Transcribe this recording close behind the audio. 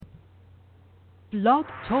Blog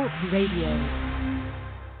Talk Radio.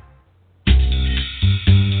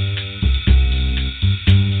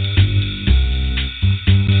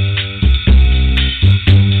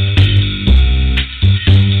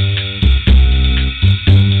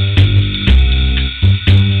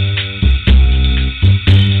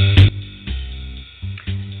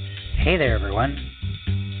 Hey there, everyone.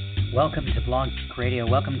 Welcome to Blog Talk Radio.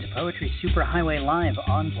 Welcome to Poetry Superhighway Live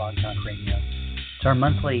on Blog Talk Radio. It's our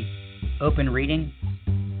monthly open reading.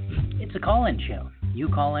 It's a call-in show. You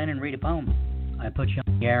call in and read a poem. I put you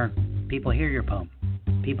on the air. People hear your poem.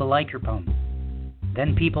 People like your poem.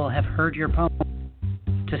 Then people have heard your poem.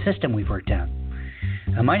 It's a system we've worked out.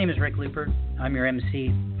 My name is Rick Looper. I'm your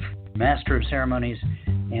MC, Master of Ceremonies,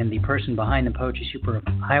 and the person behind the Poetry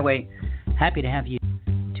Superhighway. Happy to have you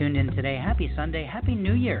tuned in today. Happy Sunday. Happy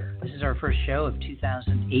New Year. This is our first show of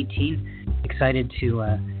 2018. Excited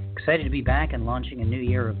to be back and launching a new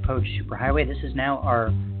year of Poetry Superhighway. This is now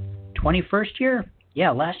our 21st year.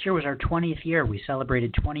 Yeah, last year was our 20th year. We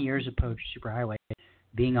celebrated 20 years of Poetry Superhighway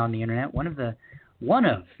being on the internet. One of the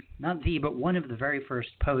very first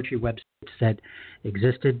poetry websites that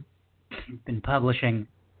existed. We've been publishing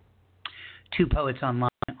two poets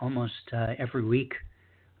online almost every week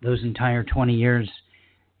those entire 20 years.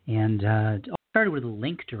 And it all started with a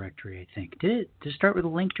link directory, I think. Did it start with a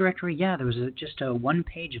link directory? Yeah, there was just a one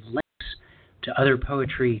page of links to other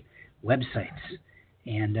poetry websites.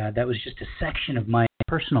 And that was just a section of my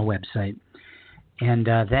personal website. And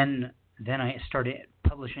then I started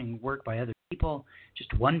publishing work by other people,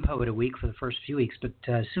 just one poet a week for the first few weeks. But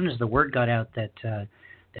as soon as the word got out that you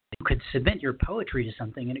could submit your poetry to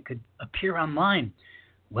something and it could appear online,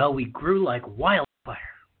 well, we grew like wildfire.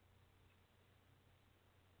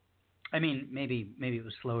 I mean, maybe it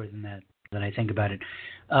was slower than that I think about it.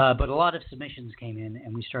 But a lot of submissions came in,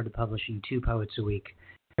 and we started publishing two poets a week,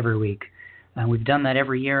 every week. And we've done that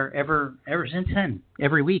every year, ever since then,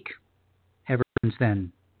 every week, ever since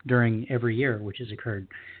then, during every year, which has occurred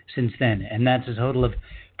since then. And that's a total of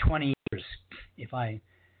 20 years, if I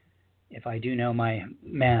do know my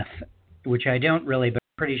math, which I don't really, but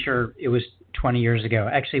I'm pretty sure it was 20 years ago.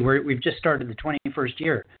 Actually, we've just started the 21st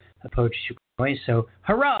year of Poetry Superhighway, so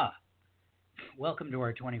hurrah! Welcome to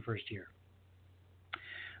our 21st year.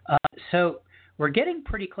 So we're getting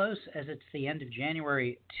pretty close, as it's the end of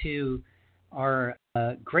January, to our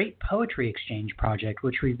Great Poetry Exchange project,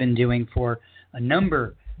 which we've been doing for a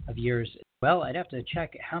number of years. Well, I'd have to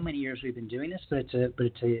check how many years we've been doing this, but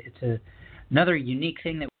it's another unique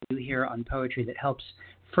thing that we do here on poetry that helps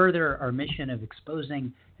further our mission of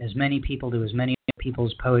exposing as many people to as many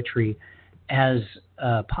people's poetry as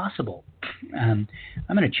possible. I'm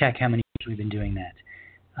going to check how many years we've been doing that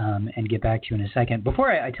and get back to you in a second.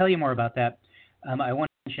 Before I tell you more about that, I want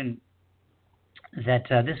to mention that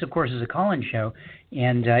this, of course, is a call-in show,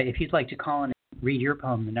 and if you'd like to call in and read your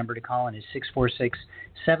poem, the number to call in is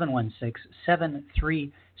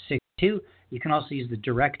 646-716-7362. You can also use the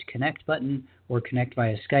direct connect button or connect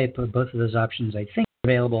via Skype. Both of those options, I think, are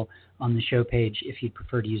available on the show page if you'd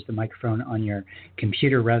prefer to use the microphone on your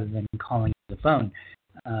computer rather than calling the phone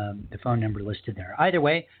number listed there. Either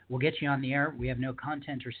way, we'll get you on the air. We have no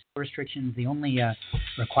content or restrictions. The only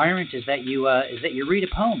requirement is that you read a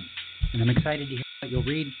poem, and I'm excited to hear what you'll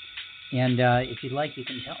read. And if you'd like, you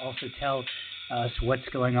can also tell us what's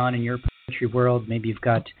going on in your poetry world. Maybe you've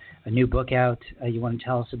got a new book out you want to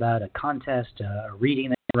tell us about, a contest, a reading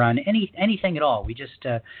that you run, anything at all. We just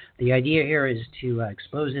the idea here is to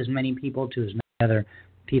expose as many people to as many other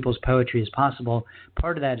people's poetry as possible.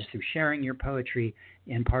 Part of that is through sharing your poetry,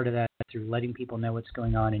 and part of that is through letting people know what's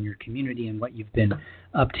going on in your community and what you've been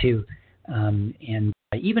up to. And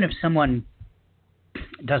even if someone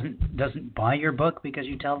doesn't buy your book because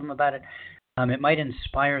you tell them about it, it might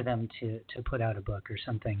inspire them to put out a book or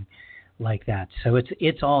something like that. So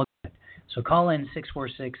it's all good. So call in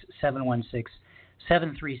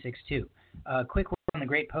 646-716-7362. Quick word on the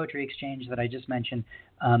Great Poetry Exchange that I just mentioned.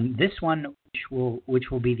 This one, which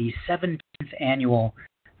will be the 17th annual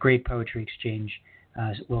Great Poetry Exchange,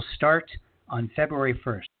 will start on February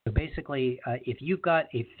 1st. So basically, if you've got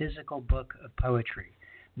a physical book of poetry,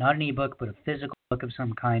 not an e-book, but a physical book of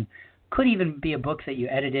some kind, could even be a book that you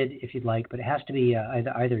edited if you'd like, but it has to be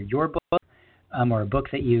either your book or a book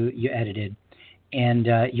that you edited, and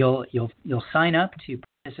you'll sign up to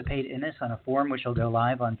participate in this on a form which will go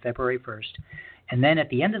live on February 1st. And then at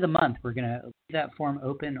the end of the month, we're going to leave that form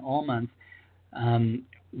open all month.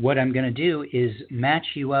 What I'm going to do is match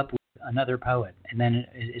you up with another poet, and then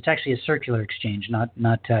it's actually a circular exchange, not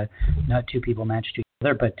two people matched to each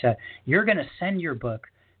other, but you're going to send your book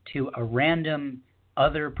to a random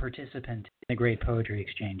other participant in the Great Poetry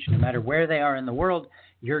Exchange. No matter where they are in the world,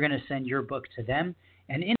 you're going to send your book to them,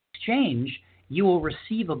 and in exchange, you will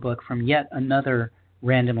receive a book from yet another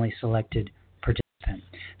randomly selected participant.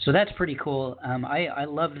 So that's pretty cool. I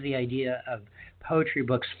loved the idea of poetry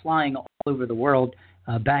books flying all over the world,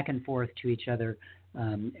 back and forth to each other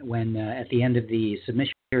when at the end of the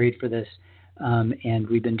submission period for this. And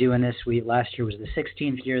we've been doing this. Last year was the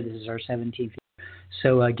 16th year. This is our 17th year.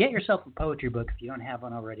 So get yourself a poetry book if you don't have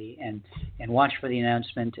one already, and watch for the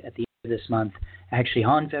announcement at the end of this month, actually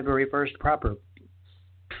on February 1st proper,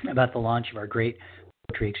 about the launch of our Great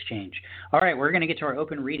Poetry Exchange. All right, we're going to get to our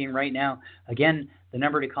open reading right now. Again, the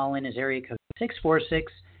number to call in is area code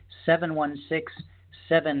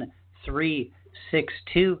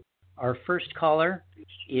 646-716-7362. Our first caller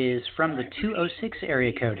is from the 206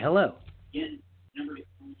 area code. Hello.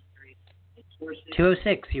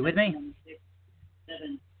 206, you with me?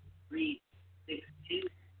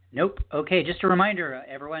 Nope. Okay, just a reminder,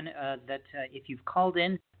 everyone, that if you've called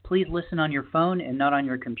in, please listen on your phone and not on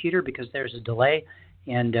your computer, because there's a delay,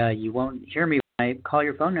 and you won't hear me when I call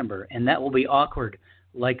your phone number, and that will be awkward,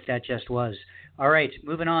 like that just was. All right,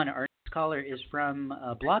 moving on. Our next caller is from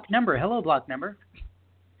block number. Hello, block number.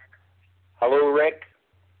 Hello, Rick.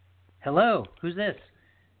 Hello. Who's this?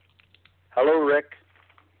 Hello, Rick.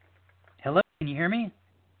 Hello. Can you hear me?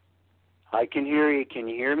 I can hear you. Can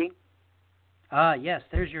you hear me? Yes.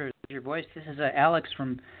 There's your voice. This is Alex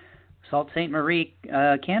from Sault Ste. Marie,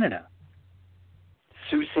 Canada.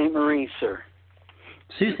 Sault Ste. Marie, sir.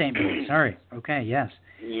 Sault Ste. Marie. Sorry. Okay. Yes.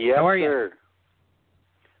 Yes, how are sir.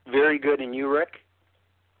 You? Very good. And you, Rick?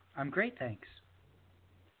 I'm great, thanks.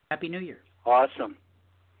 Happy New Year. Awesome.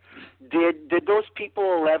 Did those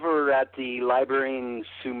people ever at the library in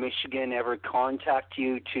Sioux, Michigan, ever contact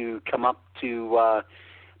you to come up to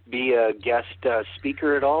be a guest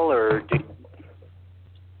speaker at all, or did?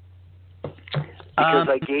 Because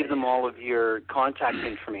I gave them all of your contact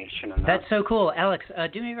information. On that's so cool, Alex.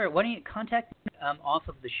 Do me a favor. Why don't you contact me off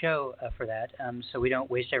of the show for that, so we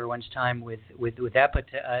don't waste everyone's time with that. But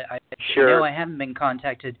I know I haven't been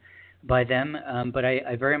contacted by them, but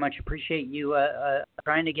I very much appreciate you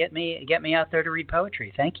trying to get me out there to read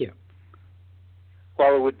poetry. Thank you.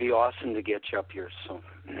 Well, it would be awesome to get you up here. So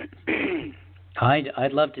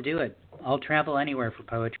I'd love to do it. I'll travel anywhere for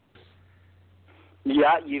poetry.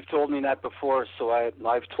 Yeah, you've told me that before, so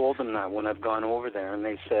I've told them that when I've gone over there, and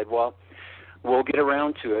they said, well, we'll get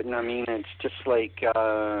around to it. And I mean, it's just like,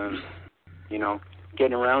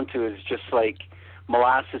 getting around to it is just like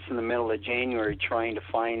molasses in the middle of January trying to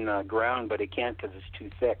find ground, but it can't because it's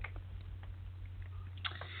too thick.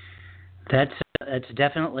 That's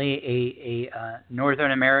definitely a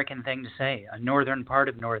Northern American thing to say, a northern part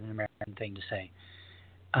of Northern American thing to say.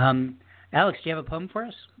 Alex, do you have a poem for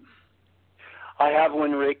us? I have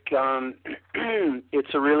one, Rick.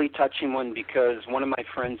 It's a really touching one because one of my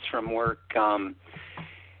friends from work,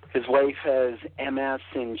 his wife has MS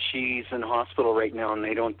and she's in hospital right now, and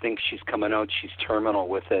they don't think she's coming out. She's terminal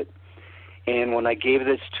with it. And when I gave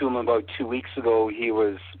this to him about 2 weeks ago, he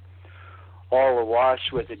was all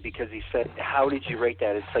awash with it because he said, how did you write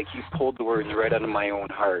that? It's like you pulled the words right out of my own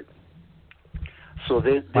heart. So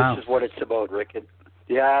this is what it's about, Rick. This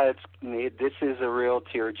is a real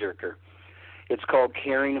tearjerker. It's called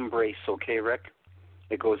Caring Embrace, okay, Rick?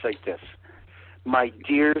 It goes like this. My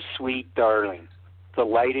dear, sweet darling, the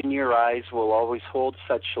light in your eyes will always hold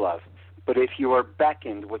such love. But if you are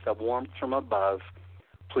beckoned with a warmth from above,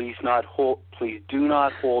 please do not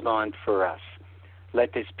hold on for us.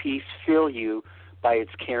 Let this peace fill you by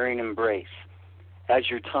its caring embrace. As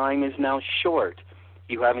your time is now short,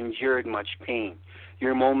 you have endured much pain.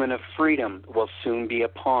 Your moment of freedom will soon be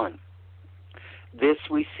upon. This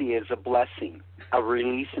we see as a blessing, a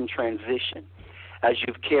release and transition, as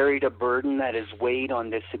you've carried a burden that has weighed on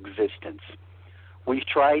this existence. We've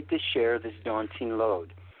tried to share this daunting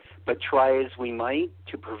load, but try as we might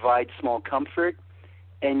to provide small comfort,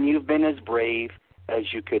 and you've been as brave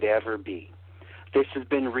as you could ever be. This has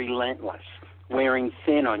been relentless, wearing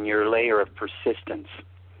thin on your layer of persistence.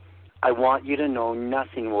 I want you to know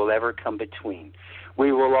nothing will ever come between.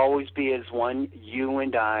 We will always be as one, you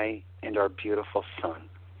and I, and our beautiful son.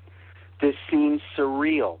 This seems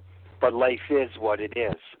surreal, but life is what it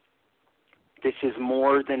is. This is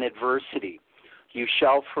more than adversity. You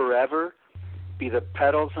shall forever be the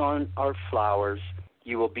petals on our flowers.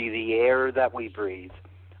 You will be the air that we breathe,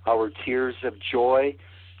 our tears of joy,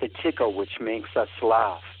 the tickle which makes us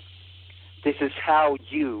laugh. This is how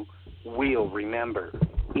you will remember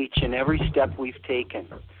each and every step we've taken.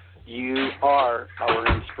 You are our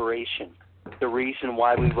inspiration, the reason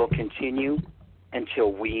why we will continue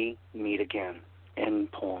until we meet again.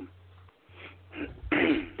 end poem.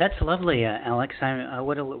 That's lovely, Alex.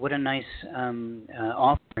 What a nice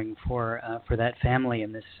offering for that family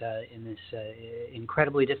in this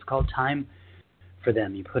incredibly difficult time for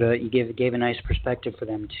them. You gave a nice perspective for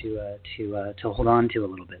them to hold on to a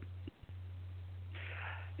little bit.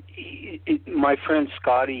 My friend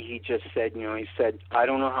Scotty, he just said, he said, I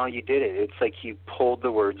don't know how you did it. It's like you pulled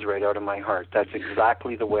the words right out of my heart. That's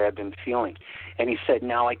exactly the way I've been feeling. And he said,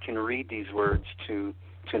 now I can read these words to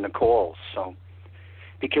Nicole. So,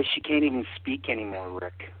 because she can't even speak anymore,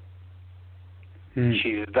 Rick.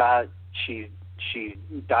 She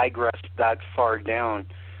digressed that far down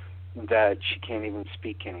that she can't even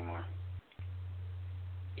speak anymore.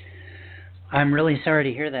 I'm really sorry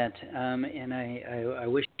to hear that, and I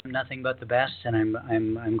wish him nothing but the best. And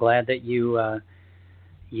I'm glad that you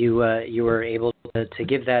were able to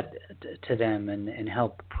give that to them and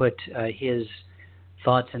help put his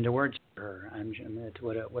thoughts into words for her.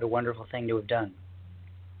 What a wonderful thing to have done.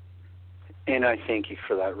 And I thank you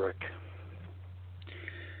for that, Rick.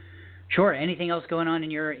 Sure. Anything else going on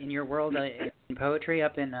in your world in poetry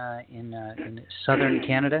up in southern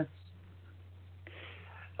Canada?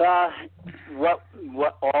 What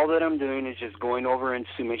all that I'm doing is just going over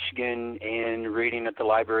into Michigan and reading at the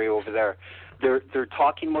library over there. They're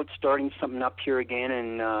talking about starting something up here again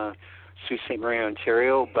in Sault Ste. Marie,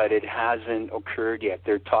 Ontario, but it hasn't occurred yet.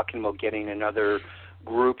 They're talking about getting another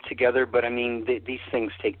group together, but I mean these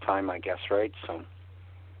things take time, I guess, right? So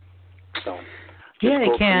yeah,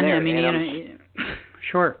 they can. I mean,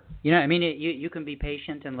 sure. I mean, you can be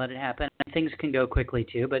patient and let it happen. Things can go quickly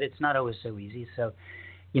too, but it's not always so easy. So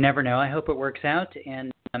you never know. I hope it works out, and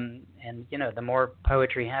the more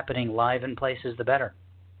poetry happening live in places, the better.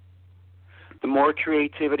 The more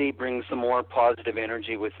creativity brings the more positive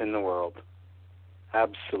energy within the world.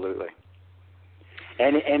 Absolutely.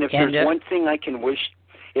 And if there's one thing I can wish,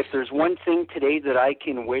 if there's one thing today that I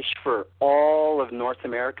can wish for all of North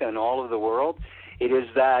America and all of the world, it is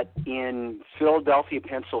that in Philadelphia,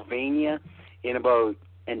 Pennsylvania, in about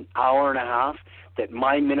an hour and a half, that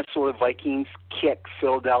my Minnesota Vikings kick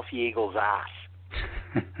Philadelphia Eagles' ass.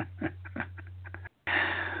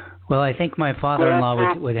 Well, I think my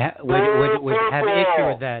father-in-law would have issue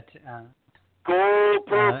with that. Go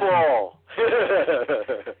purple!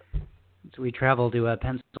 So we travel to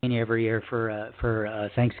Pennsylvania every year for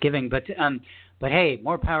Thanksgiving, but hey,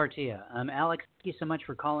 more power to you, Alex. Thank you so much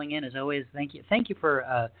for calling in. As always, thank you for.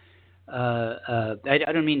 I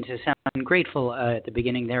don't mean to sound ungrateful at the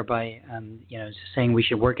beginning there by saying we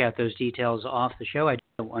should work out those details off the show. I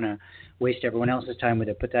don't want to waste everyone else's time with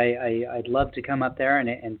it, but I'd love to come up there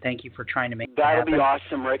and thank you for trying to make that happen. That'll be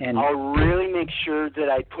awesome, Rick. And I'll really make sure that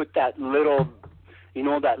I put that little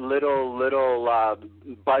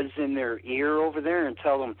buzz in their ear over there and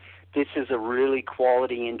tell them this is a really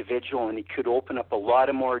quality individual and it could open up a lot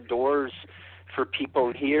of more doors for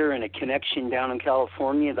people here and a connection down in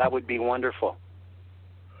California. That would be wonderful.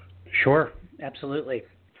 Sure, absolutely.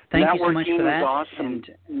 Thank you so much for that.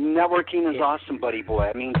 Networking is awesome, buddy boy.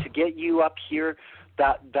 I mean, to get you up here,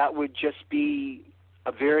 that would just be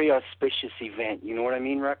a very auspicious event. You know what I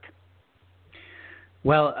mean, Rick?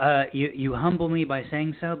 Well, you humble me by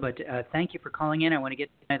saying so, but thank you for calling in. I want to get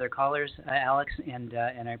to other callers, Alex, and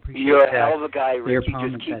I appreciate you're a hell of a guy, Rick. You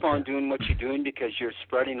just keep on doing what you're doing because you're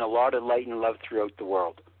spreading a lot of light and love throughout the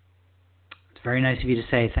world. It's very nice of you to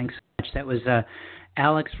say. Thanks so much. That was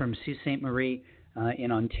Alex from Sault Ste. Marie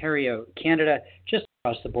in Ontario, Canada, just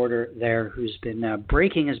across the border there, who's been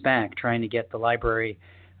breaking his back trying to get the library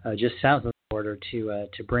just south of the border to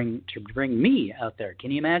bring me out there. Can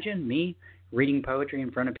you imagine me reading poetry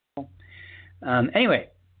in front of people? Anyway,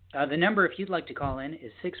 the number, if you'd like to call in,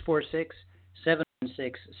 is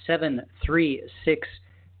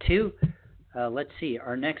 646-716-7362. Let's see,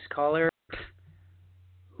 our next caller.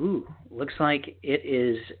 Ooh, looks like it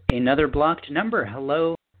is another blocked number.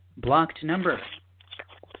 Hello, blocked number.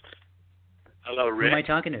 Hello, Rick. Who am I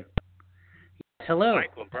talking to? Yes, hello.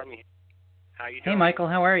 Michael, Birmingham. How you doing? Hey, Michael,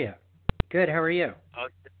 how are you? Good, how are you?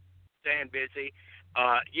 Staying busy.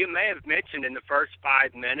 You may have mentioned in the first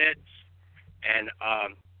 5 minutes, and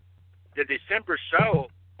the December show,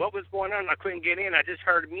 what was going on? I couldn't get in. I just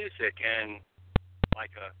heard music and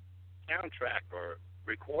like a soundtrack or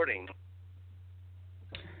recording.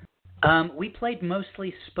 We played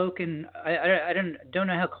mostly spoken. I don't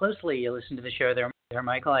know how closely you listened to the show there,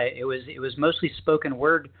 Michael. It was mostly spoken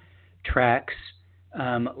word tracks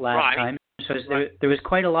last time. So there was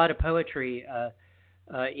quite a lot of poetry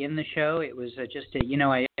in the show. It was just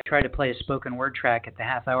I try to play a spoken word track at the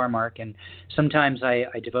half-hour mark, and sometimes I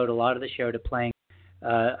devote a lot of the show to playing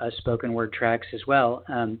spoken word tracks as well.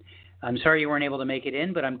 I'm sorry you weren't able to make it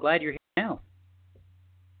in, but I'm glad you're here now.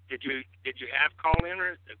 Did you have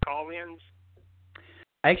call-ins?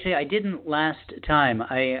 Actually, I didn't last time.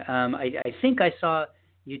 I think I saw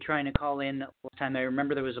you trying to call in last time. I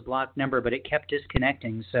remember there was a blocked number, but it kept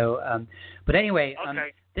disconnecting. So, but anyway,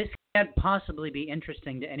 okay. This can't possibly be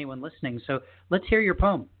interesting to anyone listening. So let's hear your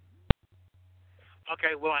poem.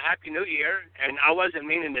 Okay. Well, Happy New Year, and I wasn't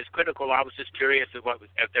meaning this critical. I was just curious if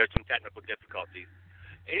there's some technical difficulties.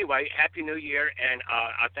 Anyway, Happy New Year, and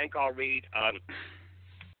I think I'll read.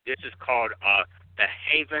 This is called The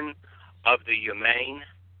Haven of the Humane,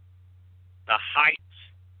 the Heights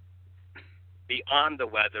Beyond the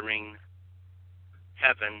Weathering,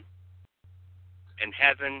 Heaven, and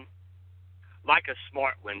heaven, like a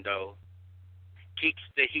smart window, keeps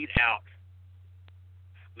the heat out,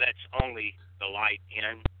 lets only the light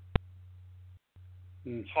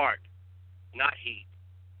in. Heart, not heat,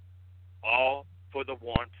 all for the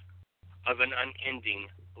warmth of an unending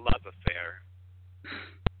love affair.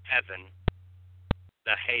 Heaven,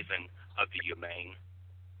 the haven of the humane.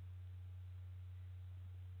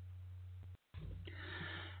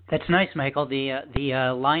 That's nice, Michael. The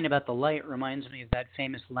line about the light reminds me of that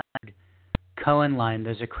famous Leonard Cohen line.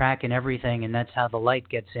 There's a crack in everything, and that's how the light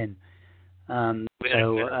gets in. Leonard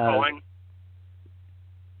Cohen?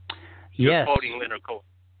 Yes. You're quoting Leonard Cohen.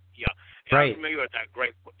 Yeah. And right. I'm familiar with that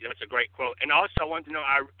great. That's a great quote. And also, I wanted to know.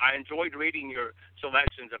 I enjoyed reading your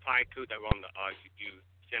selections of haiku that were on the you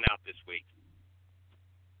sent out this week.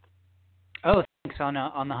 Oh, thanks. On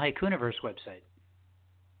the Haikuniverse website.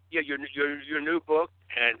 Yeah, your new book,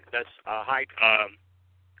 and that's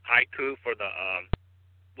haiku for the I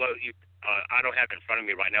don't have it in front of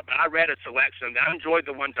me right now, but I read a selection. I enjoyed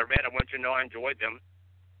the ones I read. I want you to know I enjoyed them.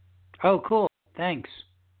 Oh, cool. Thanks.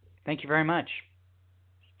 Thank you very much.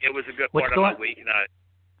 It was a good part of my week. And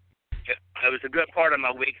it was a good part of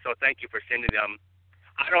my week, so thank you for sending them.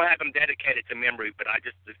 I don't have them dedicated to memory, but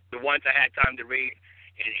the ones I had time to read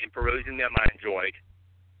and perusing them, I enjoyed.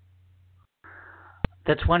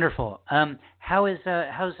 That's wonderful. How's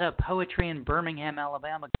poetry in Birmingham,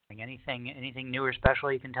 Alabama going? Anything new or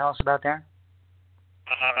special you can tell us about there?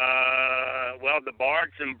 Well, the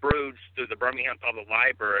Bards and Broods through the Birmingham Public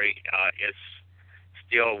Library is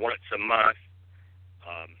still once a month,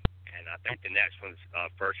 and I think the next one's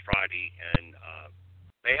first Friday. And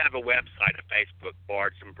they have a website, a Facebook,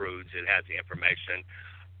 Bards and Broods. It has the information.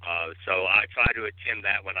 So I try to attend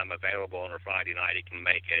that when I'm available on a Friday night. It can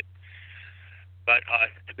make it. But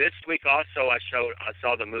this week also I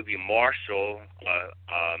saw the movie Marshall, about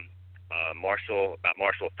Marshall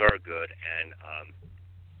Thurgood, and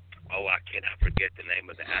I cannot forget the name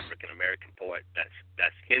of the African American poet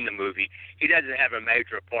that's in the movie. He doesn't have a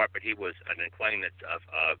major part, but he was an acquaintance of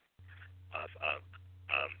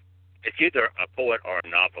it's either a poet or a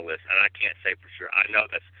novelist, and I can't say for sure.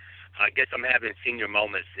 I guess I'm having senior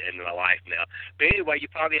moments in my life now. But anyway, you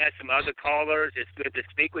probably had some other callers. It's good to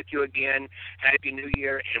speak with you again. Happy New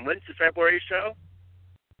Year. And when's the February show?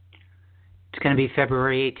 It's going to be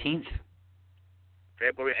February 18th.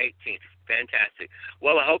 February 18th. Fantastic.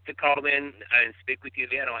 Well, I hope to call in and speak with you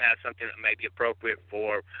then. I'll have something that may be appropriate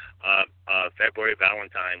for February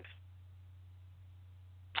Valentine's.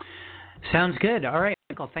 Sounds good. All right,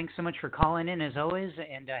 Michael. Thanks so much for calling in, as always,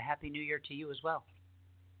 and Happy New Year to you as well.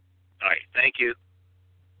 All right. Thank you.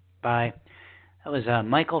 Bye. That was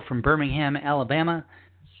Michael from Birmingham, Alabama,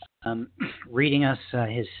 reading us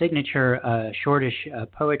his signature shortish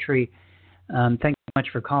poetry. Thanks so much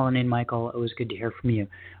for calling in, Michael. It was good to hear from you.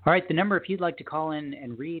 All right. The number, if you'd like to call in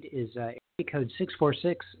and read, is area code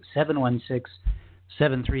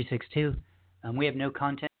 646-716-7362. We have no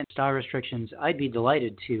content style restrictions. I'd be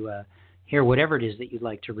delighted to hear whatever it is that you'd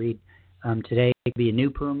like to read today. It could be a new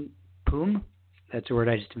poem. That's a word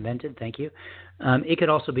I just invented. Thank you. It could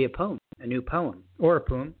also be a poem, a new poem, or a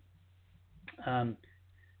poem.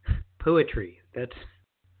 Poetry. That's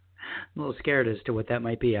I'm a little scared as to what that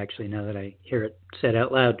might be, actually, now that I hear it said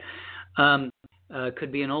out loud.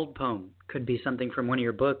 Could be an old poem. Could be something from one of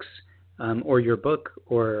your books, or your book,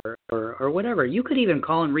 or whatever. You could even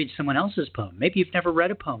call and read someone else's poem. Maybe you've never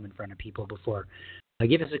read a poem in front of people before.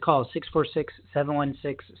 Give us a call,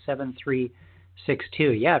 646-716-7362.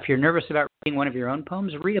 Yeah, if you're nervous about reading one of your own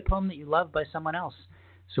poems, read a poem that you love by someone else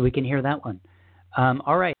so we can hear that one.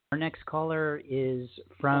 All right, our next caller is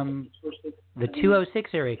from the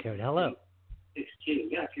 206 area code. Hello. 62.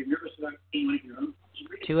 Yeah, if you're nervous about reading one of your own poems,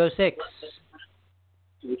 read 206.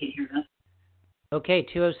 so we can hear that. Okay,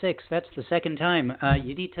 206. That's the second time.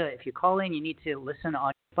 You need to, if you call in, you need to listen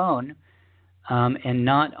on your phone and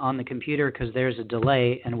not on the computer because there's a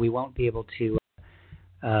delay and we won't be able to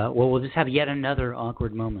we'll just have yet another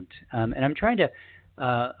awkward moment. And I'm trying to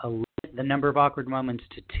limit the number of awkward moments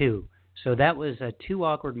to 2. So that was 2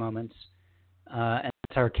 awkward moments, and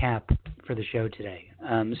that's our cap for the show today.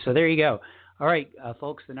 So there you go. All right,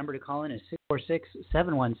 folks, the number to call in is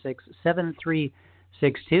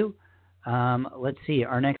 646-716-7362. Let's see.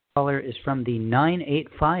 Our next caller is from the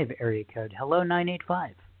 985 area code. Hello,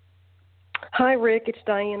 985. Hi, Rick. It's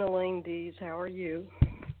Diane Elaine Dees. How are you?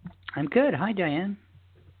 I'm good. Hi, Diane.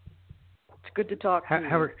 It's good to talk to you.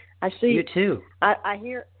 How are I see you too?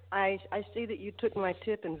 I see that you took my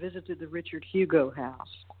tip and visited the Richard Hugo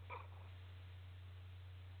house.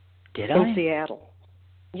 Did in Seattle.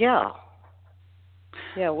 Yeah.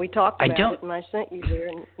 Yeah, we talked about it, and I sent you there,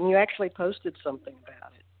 and you actually posted something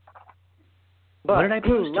about it. But what did I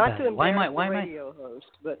post not about to it? embarrass the radio host,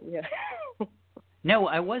 but yeah. No,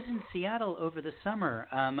 I was in Seattle over the summer.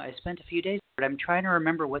 I spent a few days, but I'm trying to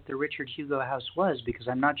remember what the Richard Hugo house was because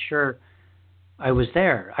I'm not sure I was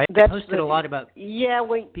there. I posted a lot about. Yeah,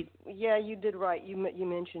 you did right. You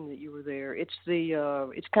mentioned that you were there. It's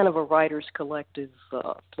it's kind of a writers collective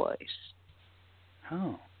place.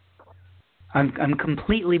 Oh, I'm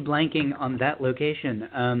completely blanking on that location.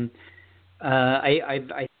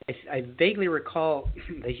 I vaguely recall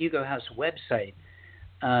the Hugo House website,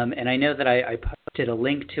 and I know that I posted a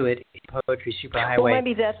link to it in Poetry Superhighway well,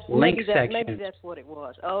 section. Maybe that's what it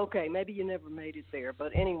was. Oh, okay, maybe you never made it there,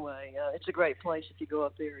 but anyway, it's a great place if you go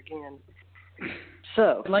up there again.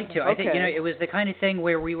 So I'd like to. Okay. I think it was the kind of thing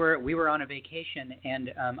where we were on a vacation,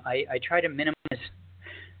 and I try to minimize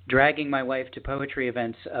dragging my wife to poetry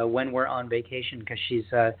events when we're on vacation because she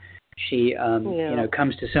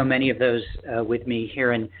comes to so many of those with me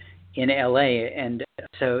here in LA, and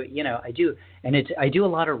so I do, and I do a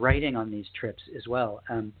lot of writing on these trips as well.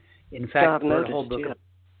 In fact, wrote a whole book of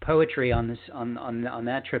poetry on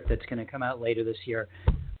that trip that's going to come out later this year.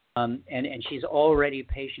 And she's already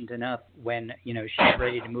patient enough when she's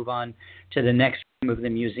ready to move on to the next room of the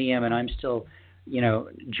museum, and I'm still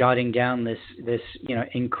jotting down this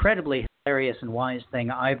incredibly hilarious and wise thing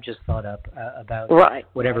I've just thought up about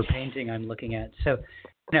whatever painting I'm looking at. So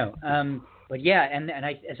but yeah, and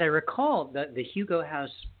as I recall, the Hugo House,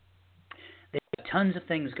 they had tons of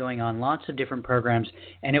things going on, lots of different programs,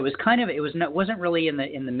 and it wasn't really in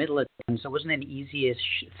the middle of things, so it wasn't an easiest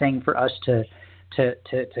thing for us to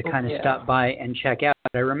kind of stop by and check out.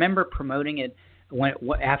 But I remember promoting it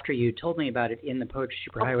after you told me about it in the Poetry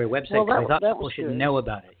Superhighway website, because I thought people should know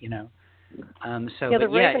about it,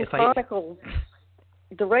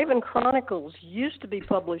 The Raven Chronicles used to be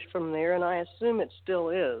published from there, and I assume it still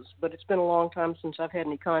is, but it's been a long time since I've had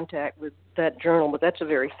any contact with that journal, but that's a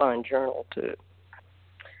very fine journal, too.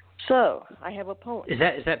 So, I have a poem. Is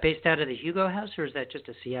that based out of the Hugo House, or is that just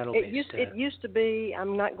a Seattle-based? It used to be.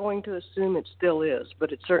 I'm not going to assume it still is,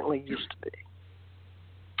 but it certainly used to be.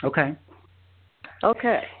 Okay.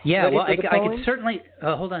 Okay. Yeah, well, I could certainly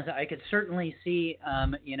hold on. I could certainly see,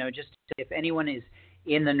 just if anyone is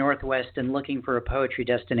in the Northwest and looking for a poetry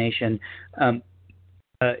destination, and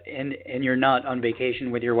you're not on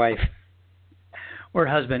vacation with your wife or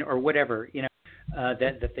husband or whatever,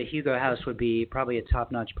 that the Hugo House would be probably a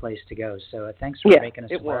top-notch place to go. So thanks for making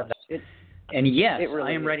us aware of that. And yes,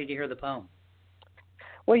 really I am ready to hear the poem.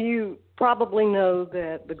 Well, you probably know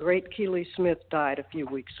that the great Keely Smith died a few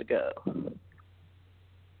weeks ago.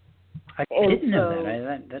 I didn't know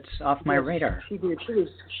that. That's off my radar. She did.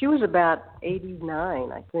 She was about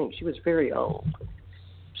 89, I think. She was very old.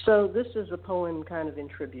 So this is a poem kind of in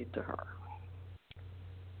tribute to her.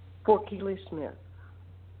 For Keely Smith,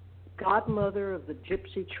 godmother of the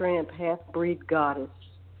gypsy tramp half-breed goddess,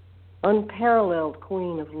 unparalleled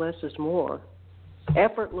queen of less is more,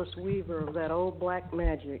 effortless weaver of that old black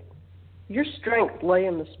magic, your strength lay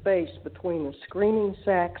in the space between the screaming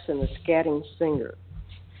sax and the scatting singer.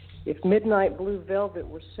 If midnight blue velvet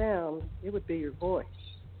were sound, it would be your voice.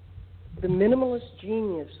 The minimalist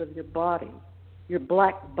genius of your body, your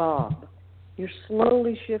black bob, your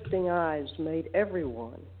slowly shifting eyes made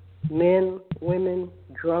everyone, men, women,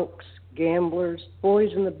 drunks, gamblers,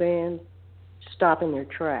 boys in the band, stop in their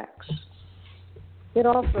tracks. It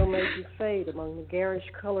also made you fade among the garish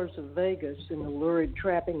colors of Vegas and the lurid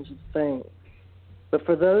trappings of fame. But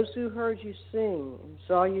for those who heard you sing and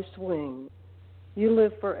saw you swing, you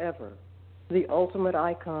live forever, the ultimate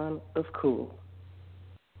icon of cool.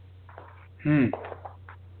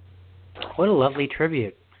 What a lovely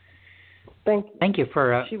tribute. Thank you. Thank you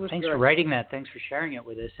for thanks for writing that. Thanks for sharing it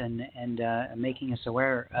with us and making us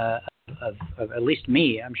aware of at least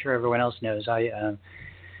me. I'm sure everyone else knows.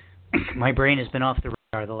 My brain has been off the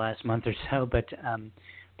radar the last month or so, but I'm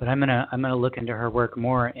gonna look into her work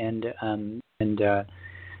more and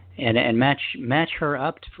and match her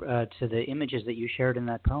up to the images that you shared in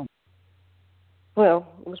that poem. Well,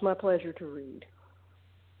 it was my pleasure to read.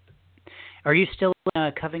 Are you still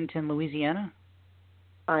in Covington, Louisiana?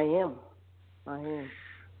 I am.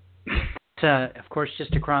 It's, of course,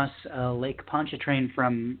 just across Lake Pontchartrain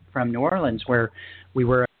from New Orleans, where we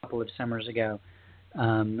were a couple of summers ago.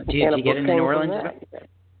 Do you get into New Orleans?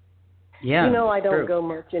 Yeah. I don't go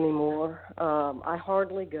much anymore. I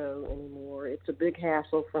hardly go anymore. It's a big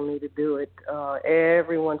hassle for me to do it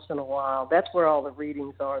every once in a while. That's where all the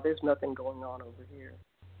readings are. There's nothing going on over here.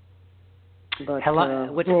 But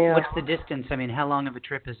what's the distance? I mean, how long of a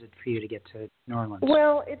trip is it for you to get to New Orleans?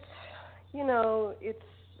 Well, it's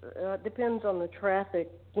depends on the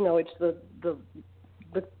traffic. It's the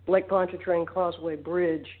Lake Pontchartrain Causeway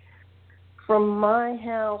Bridge. From my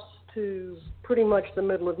house to pretty much the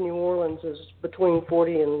middle of New Orleans is between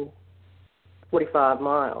 40 and 45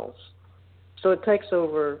 miles. So it takes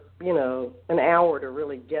over, an hour to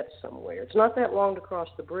really get somewhere. It's not that long to cross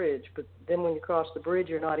the bridge, but then when you cross the bridge,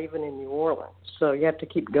 you're not even in New Orleans. So you have to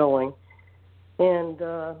keep going. And,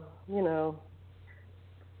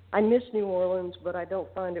 I miss New Orleans, but I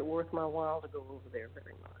don't find it worth my while to go over there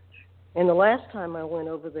very much. And the last time I went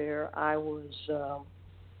over there, I was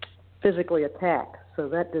physically attacked, so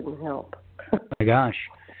that didn't help. Oh my gosh.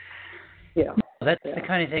 Yeah. That's the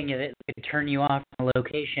kind of thing that could turn you off from a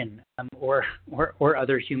location or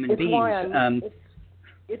other human beings.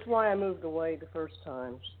 It's why I moved away the first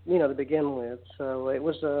time, to begin with. So it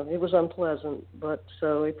was unpleasant, but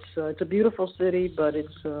so it's a beautiful city, but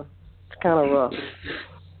it's kind of rough.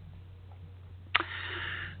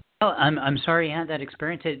 Well, I'm sorry you had that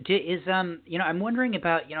experience. I'm wondering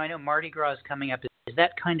about, I know Mardi Gras is coming up. Is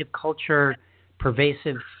that kind of culture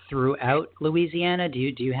pervasive throughout Louisiana? Do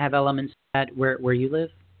you have elements of that where you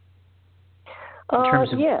live? In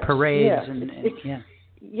terms of parades yes.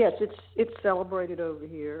 Yes, it's celebrated over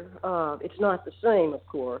here. It's not the same, of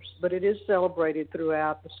course, but it is celebrated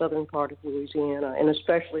throughout the southern part of Louisiana, and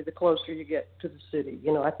especially the closer you get to the city.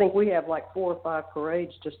 I think we have like 4 or 5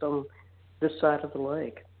 parades just on this side of the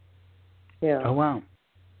lake. Yeah. Oh, wow.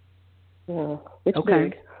 Yeah, it's okay.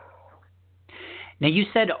 big. Now, you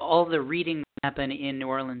said all the readings happen in New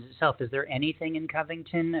Orleans itself. Is there anything in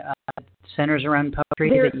Covington that centers around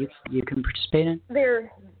poetry that you can participate in?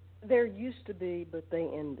 There used to be, but they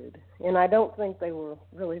ended. And I don't think they were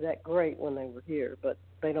really that great when they were here, but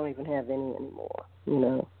they don't even have any anymore,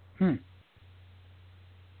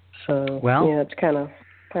 So, it's kind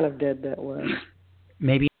of dead that way.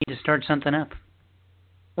 Maybe you need to start something up.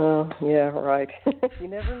 Oh, yeah, right. You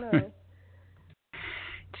never know.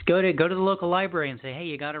 Just go to the local library and say, "Hey,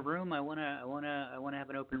 you got a room? I wanna have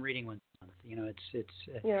an open reading once a month." It's.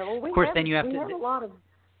 Yeah, well, of course, then you have to.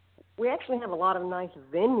 We actually have a lot of nice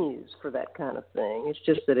venues for that kind of thing. It's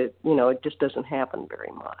just that it just doesn't happen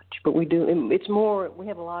very much. But we do. It's more. We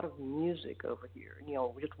have a lot of music over here.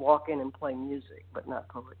 We just walk in and play music, but not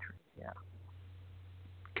poetry. Yeah.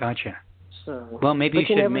 Gotcha. So. Well, maybe you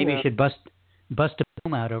should bust a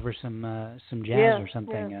poem out over some jazz or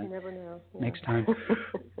something. Yeah, you never know. Yeah. Next time.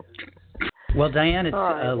 Well, Diane, it's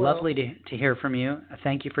right, lovely to hear from you.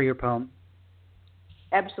 Thank you for your poem.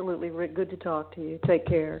 Absolutely, Rick. Good to talk to you. Take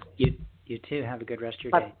care. You too. Have a good rest of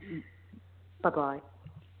your day. Bye-bye.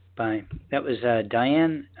 Bye. That was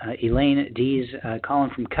Diane Elaine Dees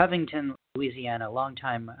calling from Covington, Louisiana,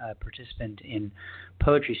 longtime participant in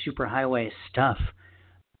Poetry Superhighway stuff.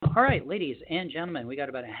 All right, ladies and gentlemen, we got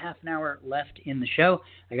about a half an hour left in the show.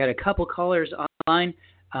 I got a couple callers online.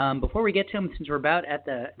 Before we get to them, since we're about at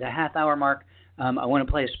the half-hour mark, I want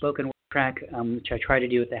to play a spoken word track, which I try to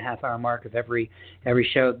do at the half-hour mark of every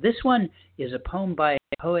show. This one is a poem by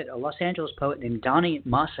a Los Angeles poet named Danny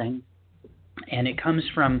Maseng, and it comes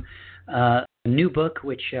from a new book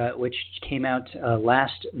which came out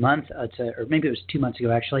last month, or maybe it was 2 months ago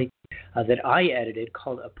actually, that I edited,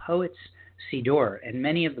 called A Poet's Siddur. And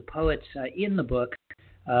many of the poets in the book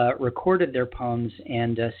recorded their poems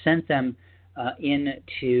and sent them in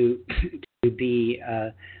to be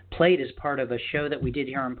played as part of a show that we did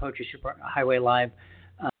here on Poetry Superhighway Live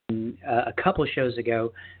a couple shows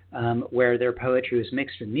ago, where their poetry was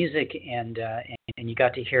mixed with music, and you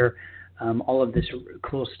got to hear all of this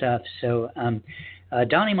cool stuff. So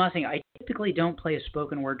Danny Maseng, I typically don't play a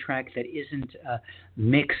spoken word track that isn't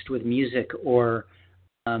mixed with music or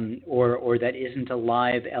that isn't a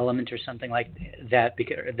live element or something like that,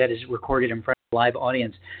 because that is recorded in front of a live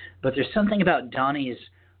audience. But there's something about Donnie's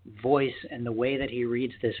voice and the way that he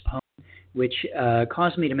reads this poem which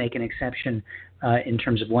caused me to make an exception in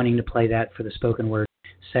terms of wanting to play that for the spoken word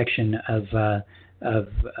section of the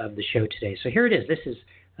show today. So here it is. This is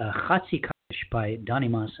Chatzi by Danny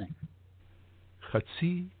Maseng.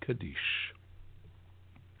 Chatzi Kaddish.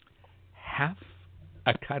 Half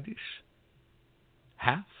a Kaddish?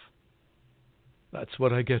 Half? That's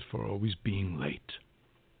what I get for always being late.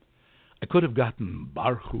 I could have gotten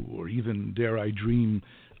Barhu or even, dare I dream,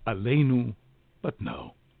 Aleinu, but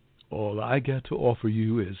no. All I get to offer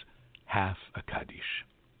you is half a Kaddish.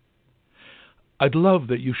 I'd love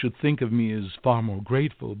that you should think of me as far more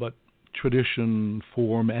grateful, but tradition,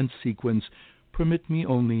 form, and sequence permit me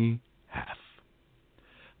only half.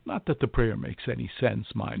 Not that the prayer makes any sense,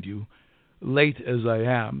 mind you. Late as I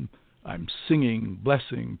am, I'm singing,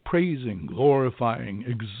 blessing, praising, glorifying,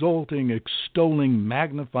 exalting, extolling,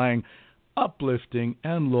 magnifying, uplifting,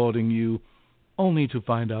 and lauding you, only to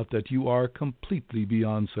find out that you are completely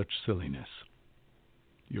beyond such silliness.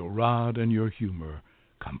 Your rod and your humor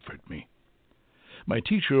comfort me. My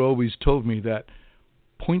teacher always told me that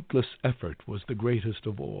pointless effort was the greatest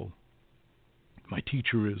of all. My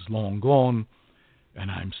teacher is long gone, and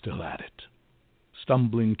I'm still at it,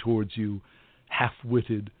 stumbling towards you,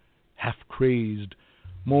 half-witted, half-crazed,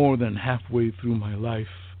 more than halfway through my life.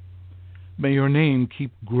 May your name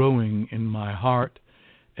keep growing in my heart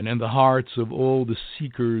and in the hearts of all the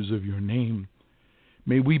seekers of your name.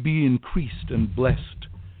 May we be increased and blessed,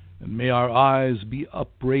 and may our eyes be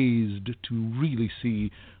upraised to really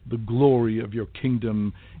see the glory of your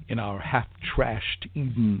kingdom in our half-trashed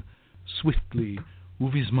Eden, swiftly,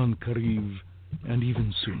 Uvizman Kariv, and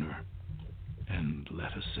even sooner. And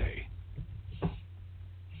let us say.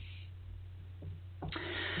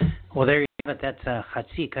 Well, there you have it. That's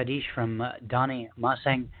Chatzi Kaddish from Danny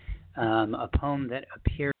Maseng, a poem that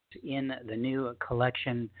appears in the new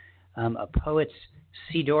collection, A Poet's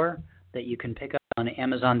Siddur, that you can pick up on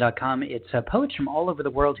Amazon.com. It's poets from all over the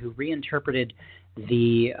world who reinterpreted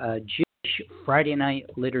the Jewish Friday night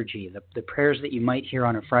liturgy, the prayers that you might hear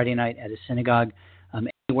on a Friday night at a synagogue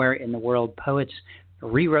anywhere in the world. Poets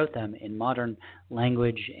rewrote them in modern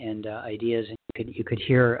language and ideas, and you could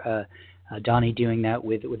hear Donnie doing that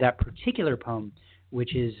with that particular poem,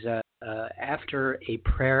 which is after a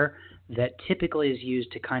prayer that typically is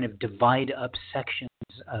used to kind of divide up sections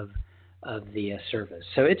of the service.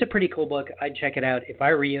 So it's a pretty cool book. I'd check it out if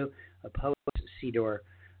I were you. A Poet's Siddur.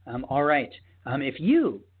 All right. If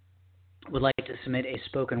you would like to submit a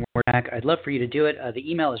spoken word track, I'd love for you to do it. The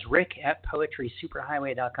email is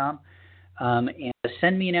rick@poetrysuperhighway.com. And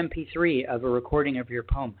send me an MP3 of a recording of your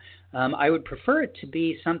poem. I would prefer it to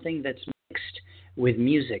be something that's mixed with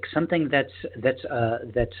music, something that has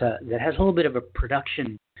a little bit of a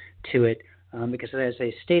production to it, because as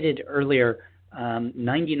I stated earlier,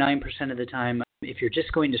 99% of the time, if you're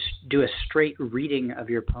just going to do a straight reading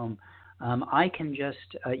of your poem,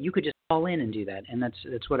 you could just call in and do that, and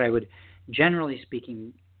that's what I would, generally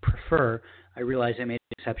speaking, prefer. I realize I made an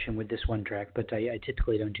exception with this one track, but I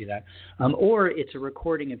typically don't do that. Or it's a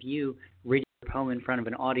recording of you reading your poem in front of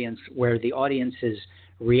an audience where the audience's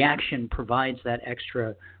reaction provides that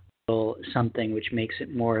extra little something which makes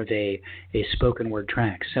it more of a spoken word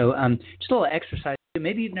track. So just a little exercise.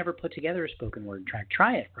 Maybe you've never put together a spoken word track.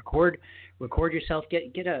 Try it. Record yourself.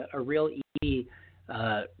 Get a real easy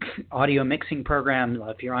audio mixing program.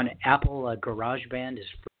 If you're on Apple, GarageBand is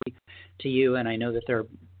free to you, and I know that there are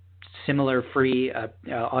similar free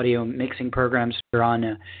audio mixing programs that are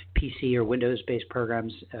on PC or Windows-based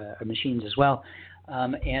programs or machines as well.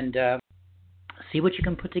 And see what you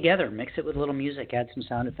can put together. Mix it with a little music. Add some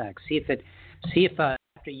sound effects. See if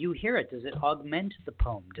after you hear it, does it augment the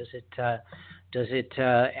poem? Does it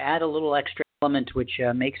add a little extra element which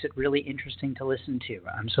makes it really interesting to listen to?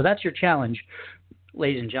 So that's your challenge,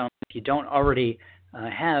 ladies and gentlemen. If you don't already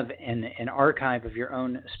have an archive of your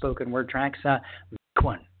own spoken word tracks, make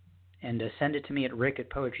one. And send it to me at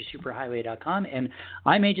rick@poetrysuperhighway.com, and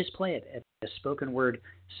I may just play it at the spoken word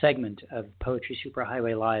segment of Poetry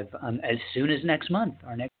Superhighway Live as soon as next month.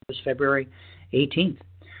 Our next is February 18th.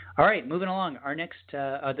 All right, moving along. Our next,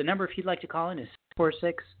 the number if you'd like to call in is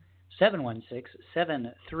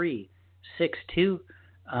 646-716-7362.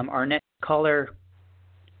 Our next caller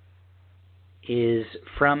is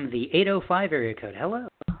from the 805 area code. Hello.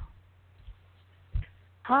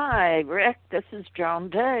 Hi, Rick. This is John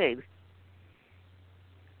Day.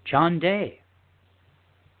 John Day.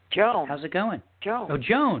 Joan. How's it going? Joan. Oh,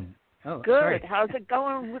 Joan. Oh, good. Sorry. How's it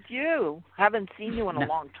going with you? Haven't seen you in a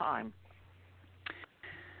long time.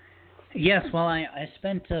 Yes, well, I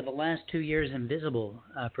spent the last 2 years invisible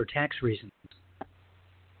for tax reasons.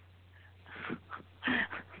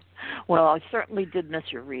 Well, I certainly did miss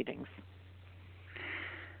your readings.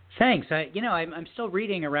 Thanks. I'm still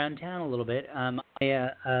reading around town a little bit.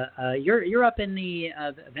 You're up in the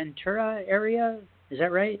Ventura area, is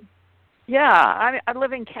that right? Yeah, I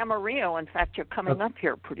live in Camarillo. In fact, you're coming up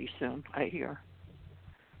here pretty soon, I hear.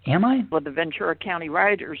 Am I? With the Ventura County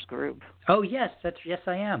Writers Group. Oh, yes,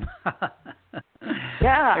 I am.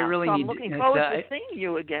 Yeah, I really so I'm need looking forward to seeing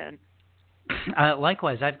you again.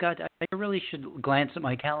 Likewise, I really should glance at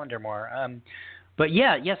my calendar more. But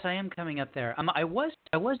yes, I am coming up there. I was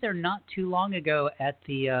there not too long ago at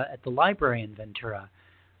the library in Ventura.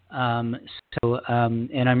 And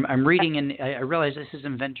I'm reading, and I realize this is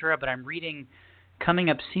in Ventura, but I'm reading coming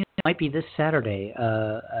up soon. It might be this Saturday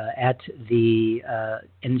at the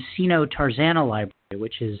Encino Tarzana Library,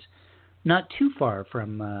 which is not too far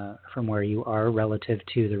from where you are relative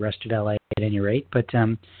to the rest of LA at any rate. But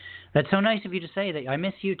that's so nice of you to say that. I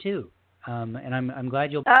miss you too, and I'm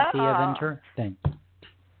glad you'll be at the Ventura thing.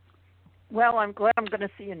 Well, I'm glad I'm going to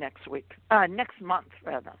see you next month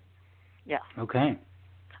rather. Yeah. Okay.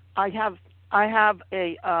 I have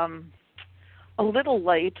a little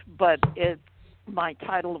late, but my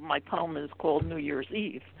title of my poem is called New Year's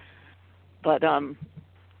Eve. But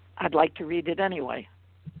I'd like to read it anyway.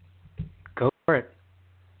 Go for it.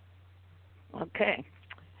 Okay.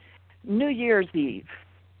 New Year's Eve.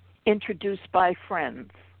 Introduced by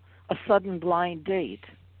friends. A sudden blind date.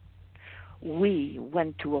 We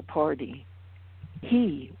went to a party.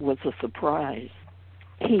 He was a surprise.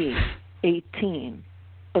 He, 18,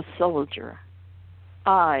 a soldier.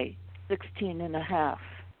 I, 16 and a half.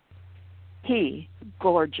 He,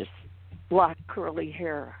 gorgeous, black curly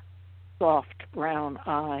hair, soft brown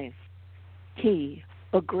eyes. He,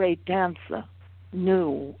 a great dancer,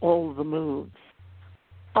 knew all the moves.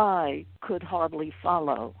 I could hardly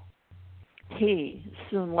follow. He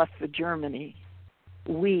soon left for Germany.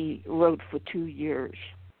 We rode for 2 years.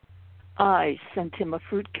 I sent him a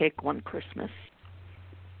fruitcake one Christmas.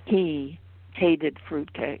 He hated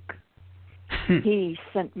fruitcake. He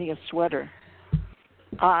sent me a sweater.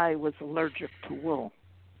 I was allergic to wool.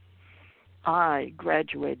 I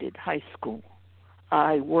graduated high school.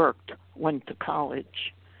 I worked, went to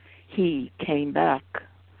college. He came back.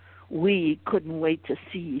 We couldn't wait to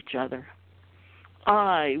see each other.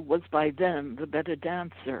 I was by then the better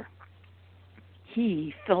dancer.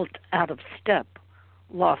 He felt out of step,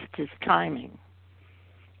 lost his timing,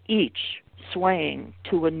 each swaying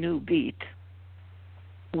to a new beat.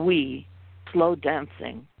 We slow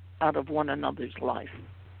dancing out of one another's life.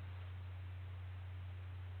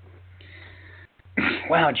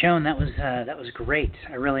 Wow, Joan, that was great.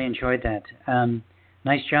 I really enjoyed that.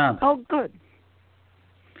 Nice job. Oh, good.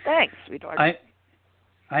 Thanks, sweetheart.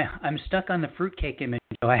 I'm stuck on the fruitcake image,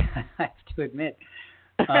 so I have to admit.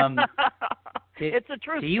 It's a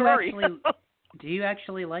true story. Do you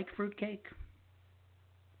actually like fruitcake?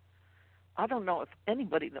 I don't know if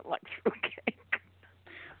anybody that likes fruitcake.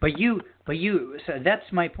 But you. So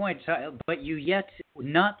that's my point. So, but you yet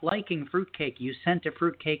not liking fruitcake, you sent a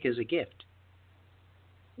fruitcake as a gift.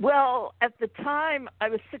 Well, at the time, I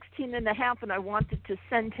was 16 and a half, and I wanted to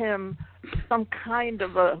send him some kind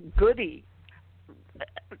of a goodie.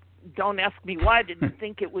 Don't ask me why. I didn't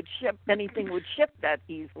think it would ship. Anything would ship that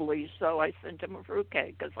easily, so I sent him a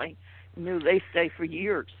fruitcake because I knew they stay for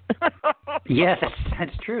years. Yes,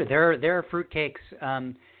 that's true. There are fruitcakes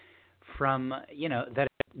from that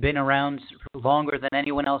have been around longer than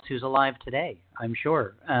anyone else who's alive today. I'm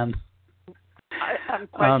sure. I'm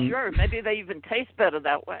quite sure. Maybe they even taste better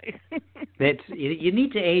that way. You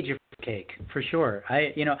need to age a fruitcake for sure.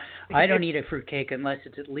 I don't eat a fruitcake unless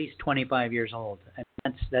it's at least 25 years old.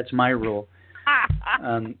 That's my rule.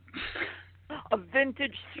 A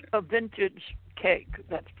vintage cake.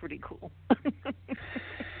 That's pretty cool.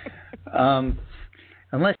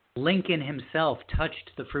 Unless Lincoln himself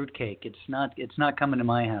touched the fruitcake, it's not coming to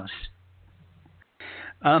my house.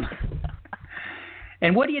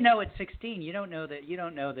 And what do you know at 16? You don't know that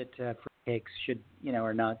fruitcakes should,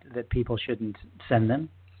 or not, that people shouldn't send them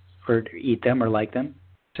or eat them or like them.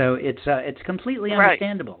 So it's completely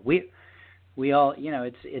understandable. Right. We all,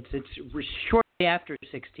 it's shortly after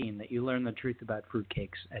 16 that you learn the truth about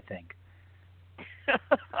fruitcakes, I think.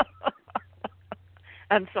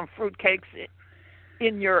 And some fruitcakes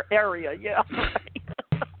in your area, yeah.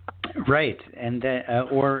 Right, and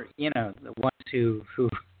or the ones who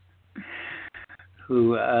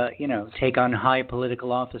take on high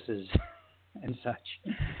political offices and such.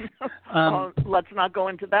 Let's not go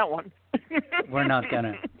into that one. We're not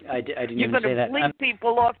gonna. I didn't You're even say that. You're going to bleep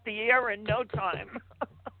people off the air in no time.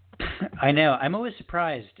 I know. I'm always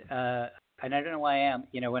surprised, and I don't know why I am.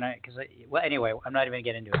 Anyway, I'm not even gonna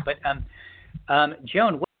get into it. But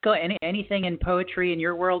Joan, anything in poetry in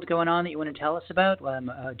your world going on that you want to tell us about?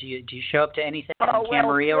 Do you show up to anything in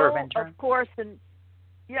Camarillo or Ventura? Of course, and.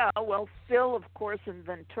 Yeah, well, Phil, of course, in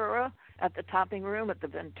Ventura, at the Topping Room at the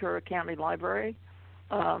Ventura County Library.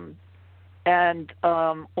 And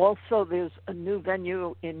also there's a new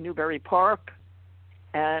venue in Newbury Park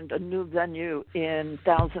and a new venue in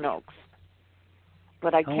Thousand Oaks.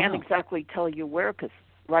 But I can't exactly tell you where because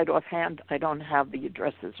right offhand I don't have the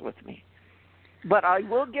addresses with me. But I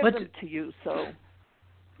will give them to you, so...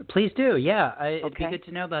 Please do, yeah. It'd be good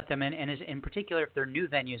to know about them. And in particular, if they're new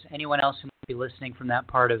venues, anyone else who might be listening from that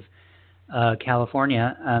part of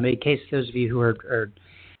California, in case those of you who are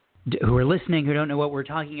listening who don't know what we're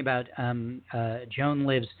talking about, Joan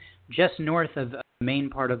lives just north of the main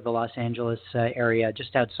part of the Los Angeles area,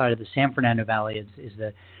 just outside of the San Fernando Valley is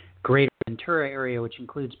the greater Ventura area, which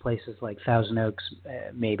includes places like Thousand Oaks,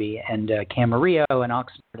 maybe, and Camarillo and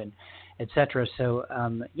Oxnard, and et cetera. So,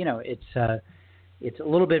 it's a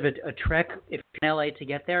little bit of a trek if you're in LA to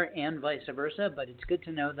get there, and vice versa. But it's good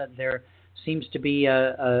to know that there seems to be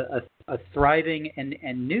a thriving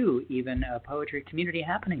and new even poetry community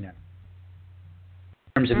happening there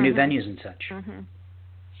in terms of new venues and such. Mm-hmm.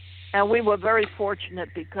 And we were very fortunate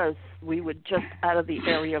because we were just out of the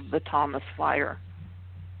area of the Thomas fire.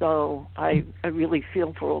 So I really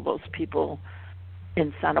feel for all those people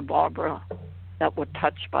in Santa Barbara that were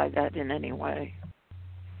touched by that in any way.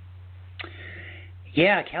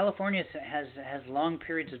 Yeah, California has long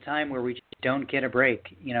periods of time where we just don't get a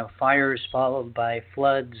break. Fires followed by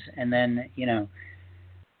floods, and then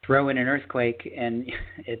throw in an earthquake, and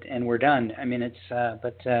we're done. I mean, it's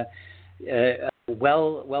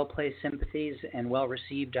well placed sympathies and well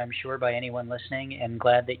received, I'm sure, by anyone listening, and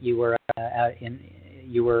glad that you were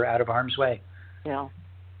out of harm's way. Yeah,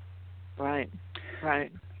 right.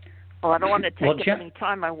 Well, I don't want to take up any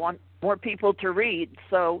time. I want more people to read,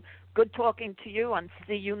 so. Good talking to you, and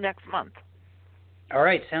see you next month. All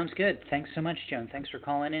right, sounds good. Thanks so much, Joan. Thanks for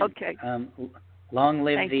calling in. Okay. Long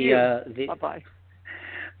live Thank the. You. Bye-bye.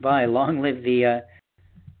 Bye. Long live the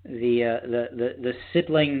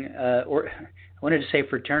sibling. Or I wanted to say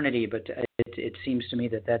fraternity, but it seems to me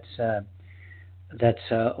that's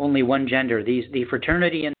only one gender. The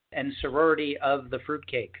fraternity and sorority of the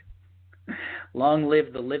fruitcake. Long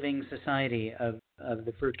live the living society of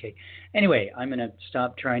the fruitcake. Anyway, I'm going to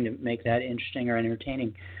stop trying to make that interesting or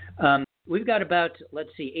entertaining. We've got about,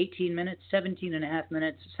 18 minutes, 17 and a half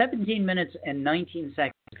minutes, 17 minutes and 19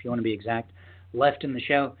 seconds, if you want to be exact, left in the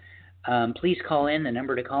show. Please call in. The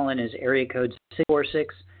number to call in is area code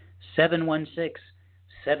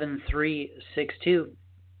 646-716-7362.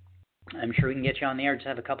 I'm sure we can get you on the air. Just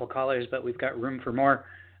have a couple callers, but we've got room for more.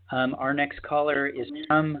 Our next caller is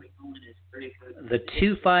from the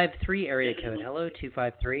 253 area code. Hello,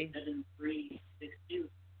 253.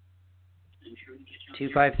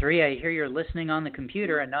 253, I hear you're listening on the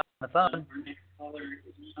computer and not on the phone.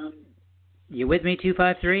 You with me,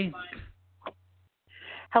 253?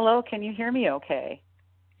 Hello, can you hear me okay?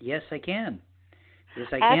 Yes, I can. Yes,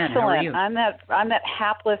 I can. Excellent. How are you? I'm that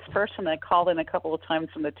hapless person that called in a couple of times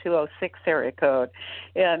from the 206 area code,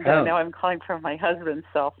 and now I'm calling from my husband's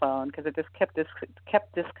cell phone because it just kept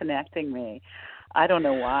disconnecting me. I don't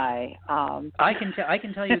know why. I can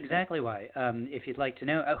tell you exactly why. If you'd like to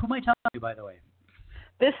know, who am I talking to, by the way?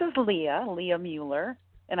 This is Leah Mueller,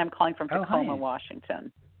 and I'm calling from Tacoma,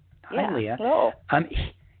 Washington. Hi, Leah. Hello.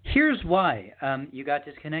 Here's why you got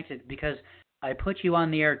disconnected, because I put you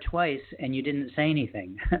on the air twice and you didn't say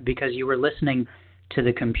anything because you were listening to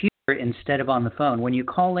the computer instead of on the phone. When you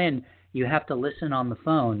call in, you have to listen on the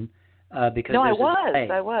phone because no, there's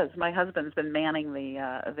I was. My husband's been manning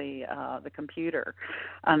the computer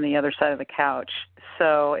on the other side of the couch,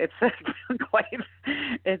 so it's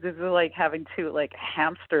it's like having two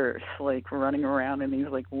hamsters running around in these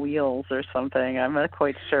wheels or something. I'm not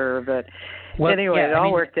quite sure, but anyway, it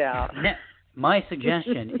all worked out. My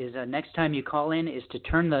suggestion is next time you call in is to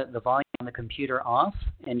turn the volume on the computer off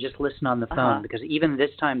and just listen on the phone, because even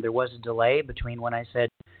this time there was a delay between when I said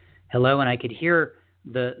hello and I could hear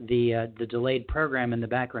the delayed program in the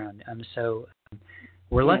background. So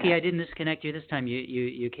we're lucky I didn't disconnect you this time.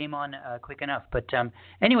 You came on quick enough. But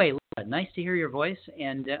anyway, nice to hear your voice,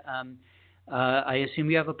 and I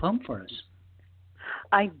assume you have a poem for us.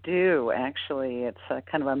 I do, actually. It's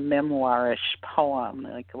kind of a memoirish poem.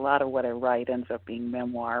 A lot of what I write ends up being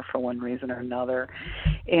memoir for one reason or another.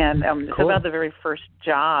 And it's about the very first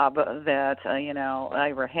job that, I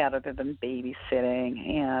ever had other than babysitting.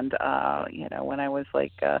 And, when I was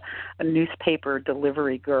a newspaper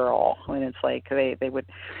delivery girl, when it's they were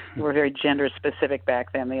very gender specific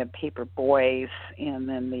back then. They had paper boys and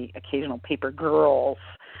then the occasional paper girls.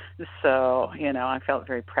 So, I felt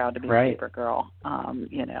very proud to be a paper girl, and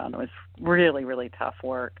it was really, really tough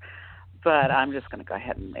work. but I'm just going to go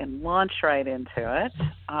ahead and launch right into it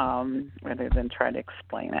rather than try to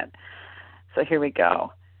explain it. So here we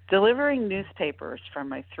go. Delivering newspapers from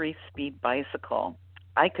my 3-speed bicycle,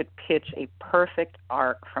 I could pitch a perfect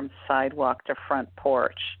arc from sidewalk to front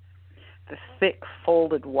porch. The thick,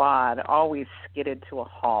 folded wad always skidded to a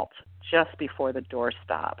halt just before the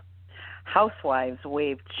doorstop. Housewives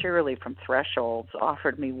waved cheerily from thresholds,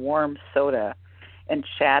 offered me warm soda, and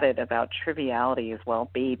chatted about trivialities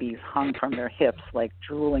while babies hung from their hips like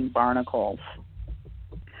drooling barnacles.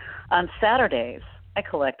 On Saturdays, I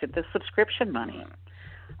collected the subscription money.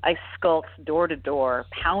 I skulked door to door,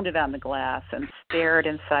 pounded on the glass, and stared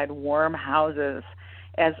inside warm houses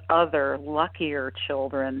as other, luckier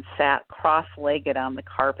children sat cross-legged on the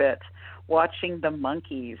carpet, watching the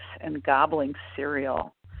monkeys and gobbling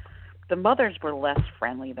cereal. The mothers were less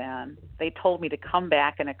friendly then. They told me to come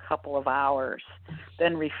back in a couple of hours,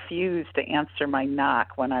 then refused to answer my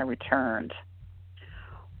knock when I returned.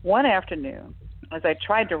 One afternoon, as I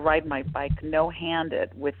tried to ride my bike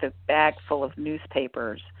no-handed with a bag full of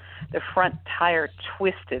newspapers, the front tire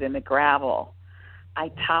twisted in the gravel.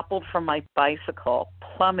 I toppled from my bicycle,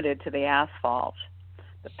 plummeted to the asphalt.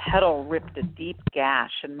 The pedal ripped a deep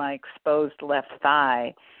gash in my exposed left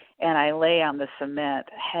thigh, and I lay on the cement,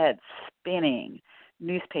 head spinning,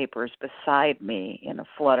 newspapers beside me in a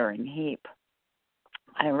fluttering heap.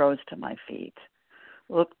 I rose to my feet,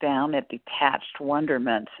 looked down at detached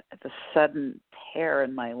wonderment at the sudden tear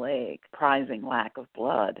in my leg, surprising lack of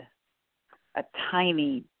blood. A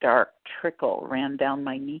tiny, dark trickle ran down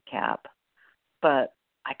my kneecap, but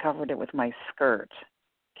I covered it with my skirt,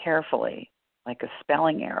 carefully, like a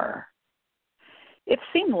spelling error. It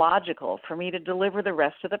seemed logical for me to deliver the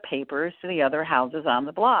rest of the papers to the other houses on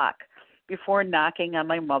the block before knocking on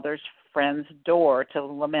my mother's friend's door to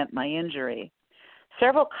lament my injury.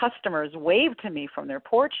 Several customers waved to me from their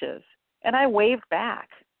porches, and I waved back.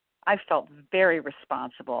 I felt very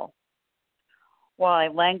responsible. While I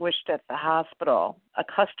languished at the hospital, a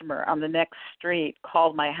customer on the next street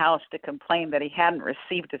called my house to complain that he hadn't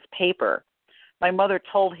received his paper. My mother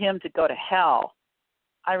told him to go to hell.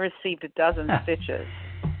 I received a dozen stitches,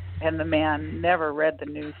 and the man never read the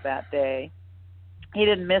news that day. He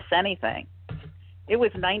didn't miss anything. It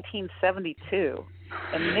was 1972,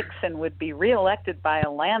 and Nixon would be reelected by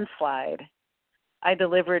a landslide. I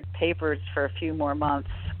delivered papers for a few more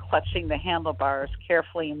months, clutching the handlebars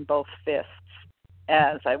carefully in both fists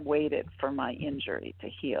as I waited for my injury to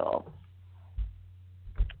heal.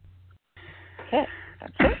 Okay,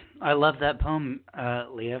 that's it. I love that poem,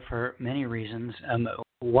 Leah, for many reasons.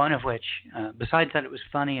 One of which, besides that it was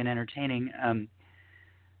funny and entertaining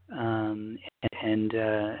and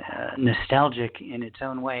nostalgic in its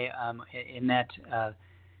own way, in that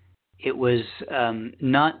it was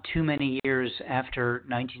not too many years after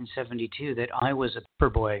 1972 that I was a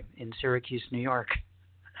paper boy in Syracuse, New York.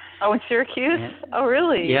 Oh, in Syracuse? Oh,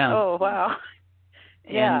 really? Yeah. Oh, wow.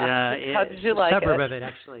 Yeah. And how did you like it? A suburb it? of it,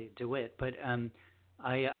 actually, DeWitt. But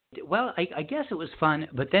I guess it was fun,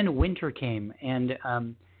 but then winter came, and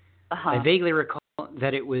I vaguely recall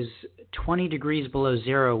that it was 20 degrees below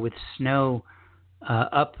zero with snow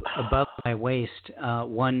up above my waist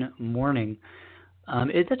one morning.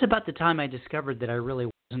 That's about the time I discovered that I really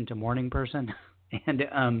wasn't a morning person. And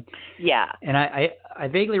and I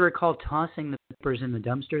vaguely recall tossing the papers in the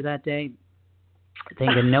dumpster that day,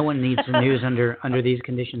 thinking no one needs the news under these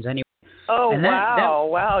conditions anyway. Oh, and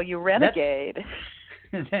wow, you renegade.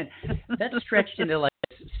 That stretched into like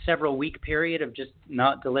a several week period of just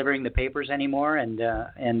not delivering the papers anymore, and I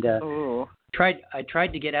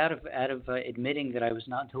tried to get out of admitting that I was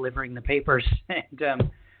not delivering the papers,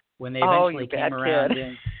 and when they eventually came around,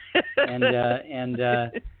 and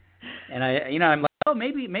I, I'm like, oh,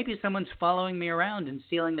 maybe someone's following me around and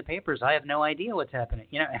stealing the papers. I have no idea what's happening,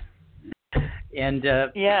 And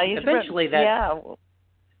eventually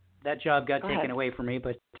that job got taken away from me,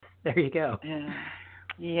 but there you go.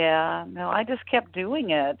 Yeah. No, I just kept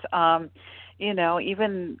doing it.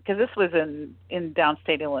 Even because this was in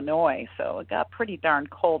downstate Illinois, so it got pretty darn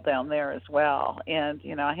cold down there as well. And,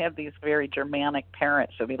 I have these very Germanic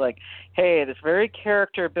parents who'll be like, hey, it's very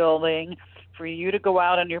character building for you to go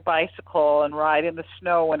out on your bicycle and ride in the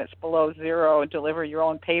snow when it's below zero and deliver your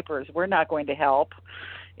own papers. We're not going to help.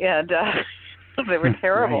 And they were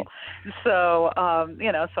terrible. Right. So,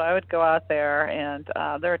 so I would go out there, and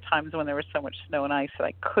there are times when there was so much snow and ice that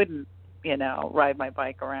I couldn't, ride my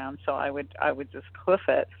bike around. So I would just cliff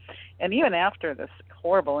it. And even after this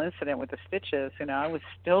horrible incident with the stitches, I was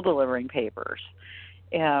still delivering papers,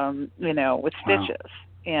 with stitches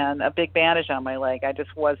and a big bandage on my leg. I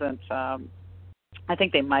just wasn't, I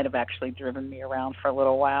think they might have actually driven me around for a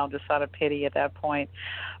little while, just out of pity at that point.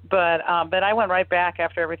 But I went right back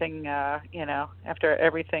after everything, after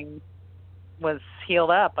everything was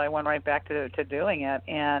healed up. I went right back to doing it,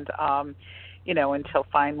 and until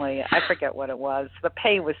finally, I forget what it was. The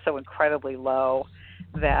pay was so incredibly low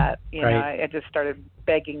that I just started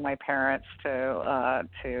begging my parents to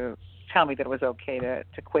tell me that it was okay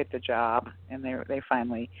to quit the job, and they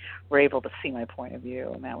finally were able to see my point of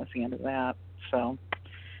view, and that was the end of that. So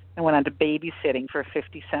I went on to babysitting for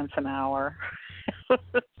 50 cents an hour.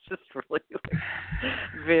 It's just really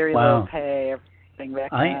very low pay, everything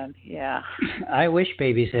back then. Yeah. I wish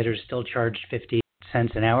babysitters still charged 50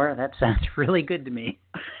 cents an hour. That sounds really good to me.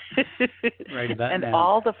 Right about and now.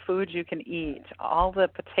 All the food you can eat, all the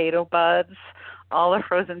potato buds, all the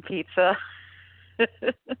frozen pizza.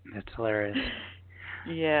 That's hilarious.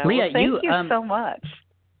 Yeah. Leah, well, thank you so much.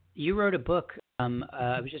 You wrote a book.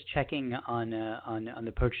 I was just checking on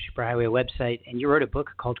the Poetry Superhighway website, and you wrote a book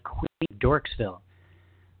called Queen of Dorksville.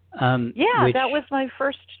 That was my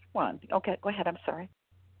first one. Okay, go ahead. I'm sorry.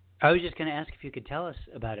 I was just going to ask if you could tell us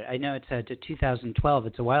about it. I know it's 2012.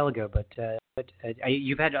 It's a while ago, but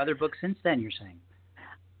you've had other books since then, you're saying?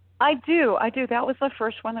 I do. That was the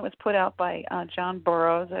first one that was put out by John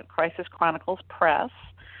Burroughs at Crisis Chronicles Press.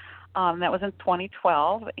 That was in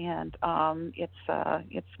 2012, and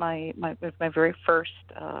it's my very first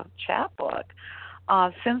chapbook.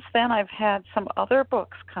 Since then, I've had some other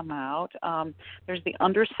books come out. There's The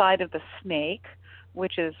Underside of the Snake,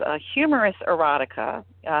 which is a humorous erotica.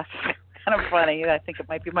 Kind of funny. I think it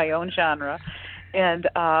might be my own genre. And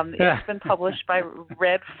it's been published by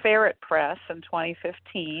Red Ferret Press in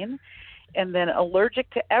 2015. And then Allergic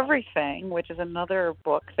to Everything, which is another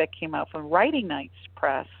book that came out from Writing Nights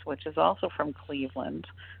Press, which is also from Cleveland,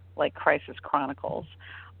 like Crisis Chronicles.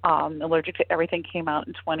 Allergic to Everything came out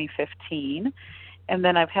in 2015. And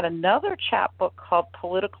then I've had another chapbook called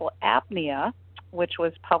Political Apnea, which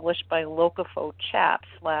was published by Locafo Chaps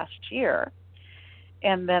last year.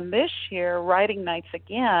 And then this year, Writing Nights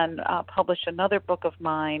again published another book of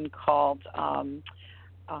mine called,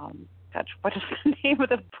 what is the name of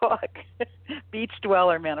the book? Beach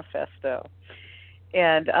Dweller Manifesto.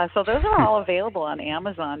 And so those are all available on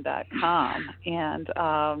Amazon.com. And,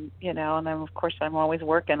 and then, of course, I'm always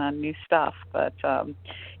working on new stuff. But,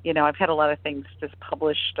 I've had a lot of things just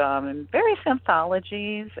published in various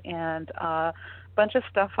anthologies and a bunch of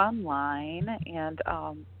stuff online. And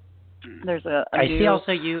there's I see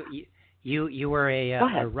also you were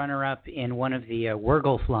a runner-up in one of the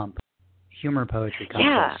Wurgelflump humor poetry contests.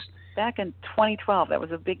 Yeah. Back in 2012, that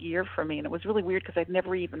was a big year for me, and it was really weird because I'd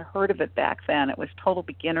never even heard of it back then. It was total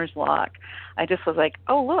beginner's luck. I just was like,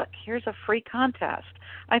 oh, look, here's a free contest.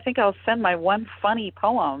 I think I'll send my one funny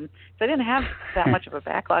poem. So I didn't have that much of a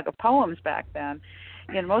backlog of poems back then.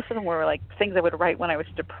 And most of them were like things I would write when I was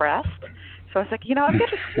depressed. So I was like, I've got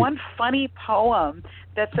this one funny poem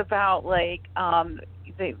that's about like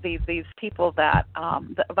these people that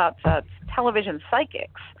about television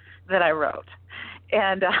psychics that I wrote.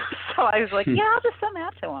 And so I was like, I'll just send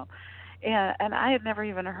that to him. And I had never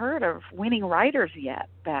even heard of winning writers yet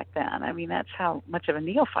back then. I mean, that's how much of a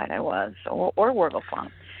neophyte I was, or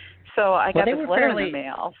Wurgelflump. So I got this letter in the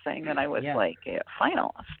mail saying that I was like a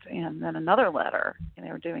finalist, and then another letter, and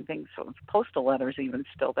they were doing things, sort of postal letters even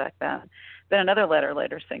still back then. Then another letter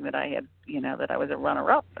later saying that I had, that I was a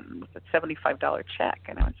runner-up and with a $75 check,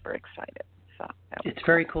 and I was very excited. So it's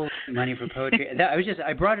very cool money for poetry.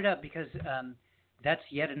 I brought it up because that's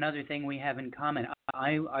yet another thing we have in common.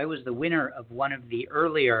 I was the winner of one of the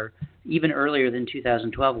even earlier than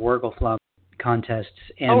 2012 Wurgelflump contests.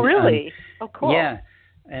 And, oh, really? Cool. Yeah.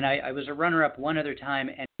 And I was a runner-up one other time,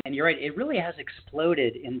 and you're right, it really has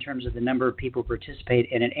exploded in terms of the number of people participate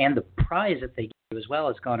in it, and the prize that they give as well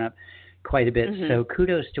has gone up quite a bit. Mm-hmm. So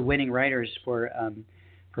kudos to winning writers for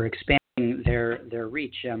expanding their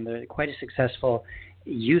reach. They're quite a successful,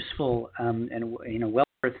 useful, and well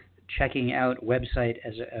worth checking out website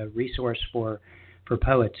as a resource for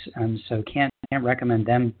poets. So can't recommend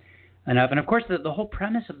them enough. And of course, the whole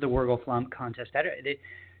premise of the Wurgelflump contest.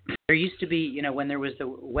 There used to be, when there was the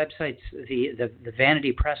websites, the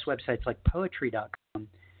vanity press websites like poetry.com,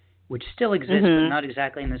 which still exist, but not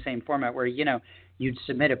exactly in the same format, where, you'd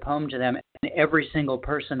submit a poem to them and every single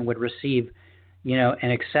person would receive,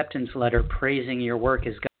 an acceptance letter praising your work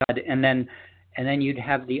as God. And then you'd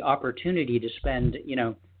have the opportunity to spend,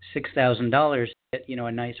 $6,000 to get,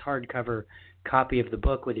 a nice hardcover copy of the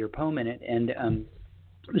book with your poem in it. And it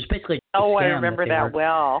was basically a scam. I remember that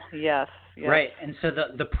well. Yes. Right, and so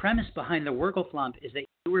the premise behind the Wurgelflump is that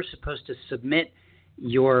you were supposed to submit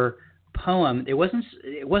your poem. It wasn't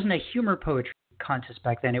a humor poetry contest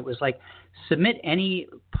back then. It was like, submit any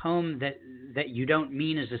poem that you don't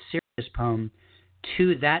mean is a serious poem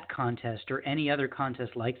to that contest or any other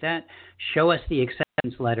contest like that. Show us the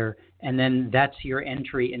acceptance letter, and then that's your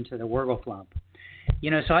entry into the Wurgelflump.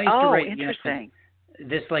 So I used to write, interesting.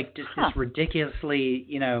 This ridiculously,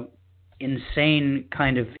 insane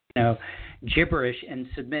kind of, gibberish and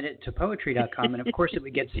submit it to poetry.com. And of course it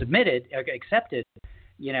would get accepted,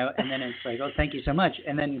 and then it's like, oh, thank you so much.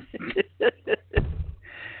 And then,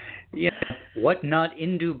 what not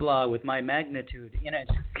indubla with my magnitude,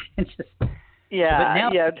 it's just.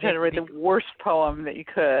 Yeah, trying to write the worst poem that you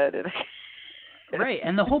could. Right,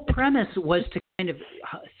 and the whole premise was to kind of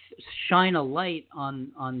shine a light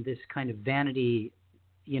on this kind of vanity,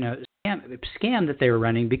 scam that they were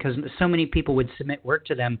running, because so many people would submit work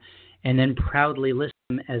to them and then proudly list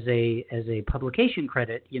them as a publication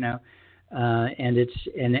credit, and it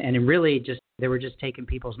really just, they were just taking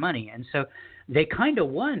people's money. And so they kind of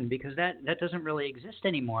won, because that doesn't really exist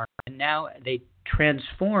anymore. And now they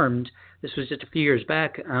transformed, this was just a few years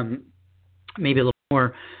back, maybe a little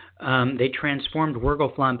more, they transformed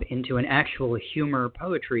Wurgelflump into an actual humor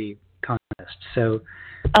poetry contest. So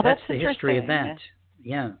that's the history of that.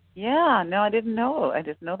 Yeah. Yeah. No, I didn't know. I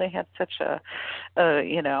didn't know they had such a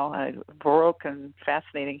baroque and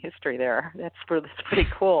fascinating history there. That's pretty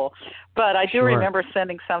cool. But I do remember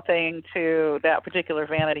sending something to that particular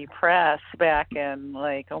Vanity Press back in,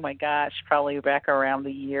 probably back around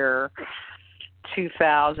the year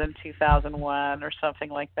 2000, 2001 or something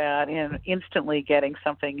like that, and instantly getting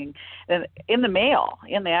something in the mail,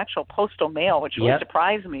 in the actual postal mail, which really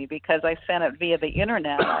surprised me, because I sent it via the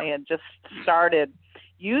internet. I had just started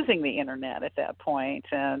using the internet at that point,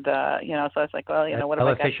 and so I was like, well, what have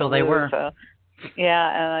I got to official they lose? were. And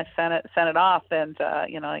I sent it off, and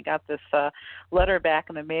I got this letter back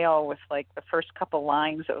in the mail with like the first couple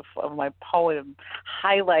lines of my poem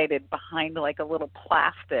highlighted behind like a little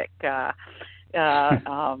plastic so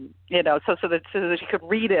that you could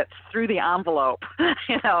read it through the envelope,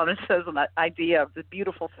 and it says an idea of the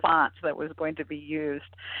beautiful font that was going to be used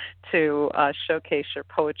to showcase your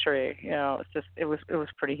poetry. It was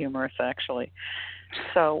pretty humorous, actually.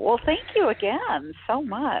 So, well, thank you again so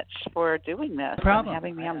much for doing this and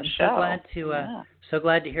having me on the show. So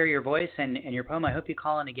glad to hear your voice and your poem. I hope you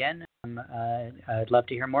call in again. I'd love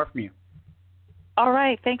to hear more from you. All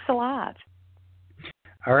right. Thanks a lot.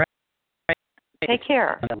 All right. Take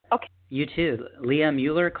care. Okay. You too. Leah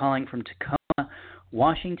Mueller calling from Tacoma,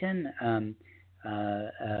 Washington.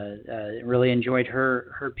 Really enjoyed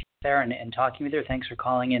her piece there and talking with her. Thanks for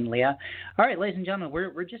calling in, Leah. All right, ladies and gentlemen,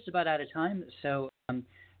 we're just about out of time, so I'm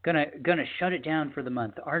gonna shut it down for the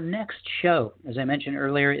month. Our next show, as I mentioned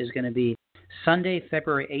earlier, is going to be Sunday,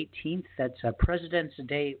 February 18th. That's President's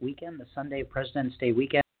Day weekend, the Sunday President's Day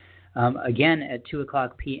weekend. Again at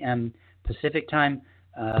 2:00 p.m. Pacific time.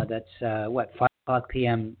 That's 5:00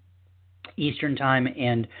 p.m. Eastern time,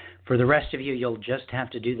 and for the rest of you, you'll just have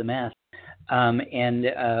to do the math.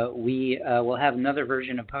 We will have another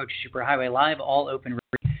version of Poetry Superhighway Live, all open.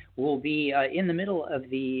 We'll be in the middle of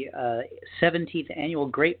the 17th Annual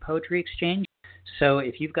Great Poetry Exchange. So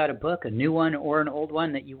if you've got a book, a new one or an old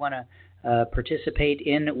one that you want to participate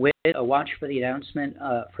in with, watch for the announcement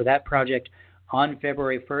for that project on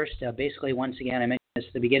February 1st. Basically, once again, I mentioned this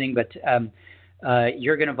at the beginning, but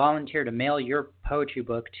you're going to volunteer to mail your poetry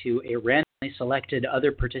book to a randomly selected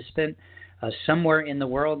other participant somewhere in the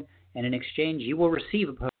world, and in exchange, you will receive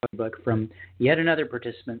a poetry book from yet another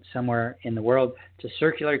participant somewhere in the world. It's a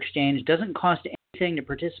circular exchange. Doesn't cost anything to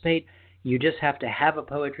participate. You just have to have a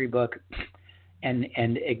poetry book and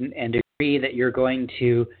agree that you're going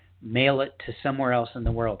to mail it to somewhere else in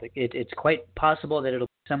the world. It's quite possible that it'll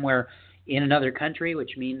be somewhere in another country,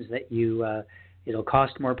 which means that it'll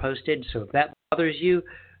cost more postage. So if that bothers you,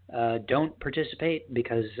 don't participate,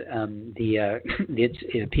 because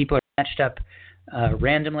people are matched up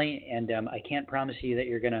randomly, and I can't promise you that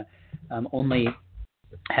you're going to only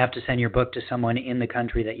have to send your book to someone in the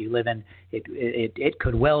country that you live in. It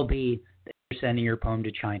could well be that you're sending your poem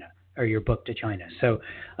to China or your book to China. So,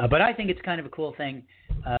 but I think it's kind of a cool thing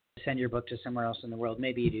to send your book to somewhere else in the world.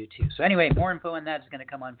 Maybe you do too. So anyway, more info on that is going to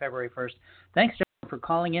come on February 1st. Thanks for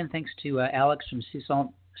calling in. Thanks to Alex from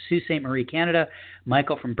Sault Ste. Marie, Canada,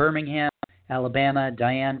 Michael from Birmingham, Alabama,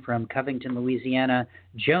 Diane from Covington, Louisiana,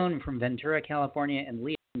 Joan from Ventura, California, and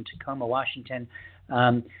Leah from Tacoma, Washington.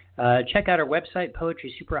 Check out our website,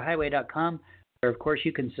 poetrysuperhighway.com, where, of course,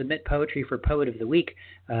 you can submit poetry for Poet of the Week.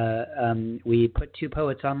 We put 2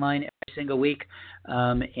 poets online every single week,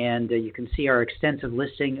 and you can see our extensive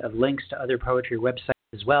listing of links to other poetry websites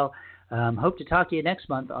as well. Hope to talk to you next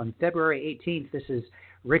month on February 18th. This is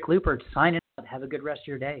Rick Lupert signing out. Have a good rest of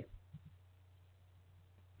your day.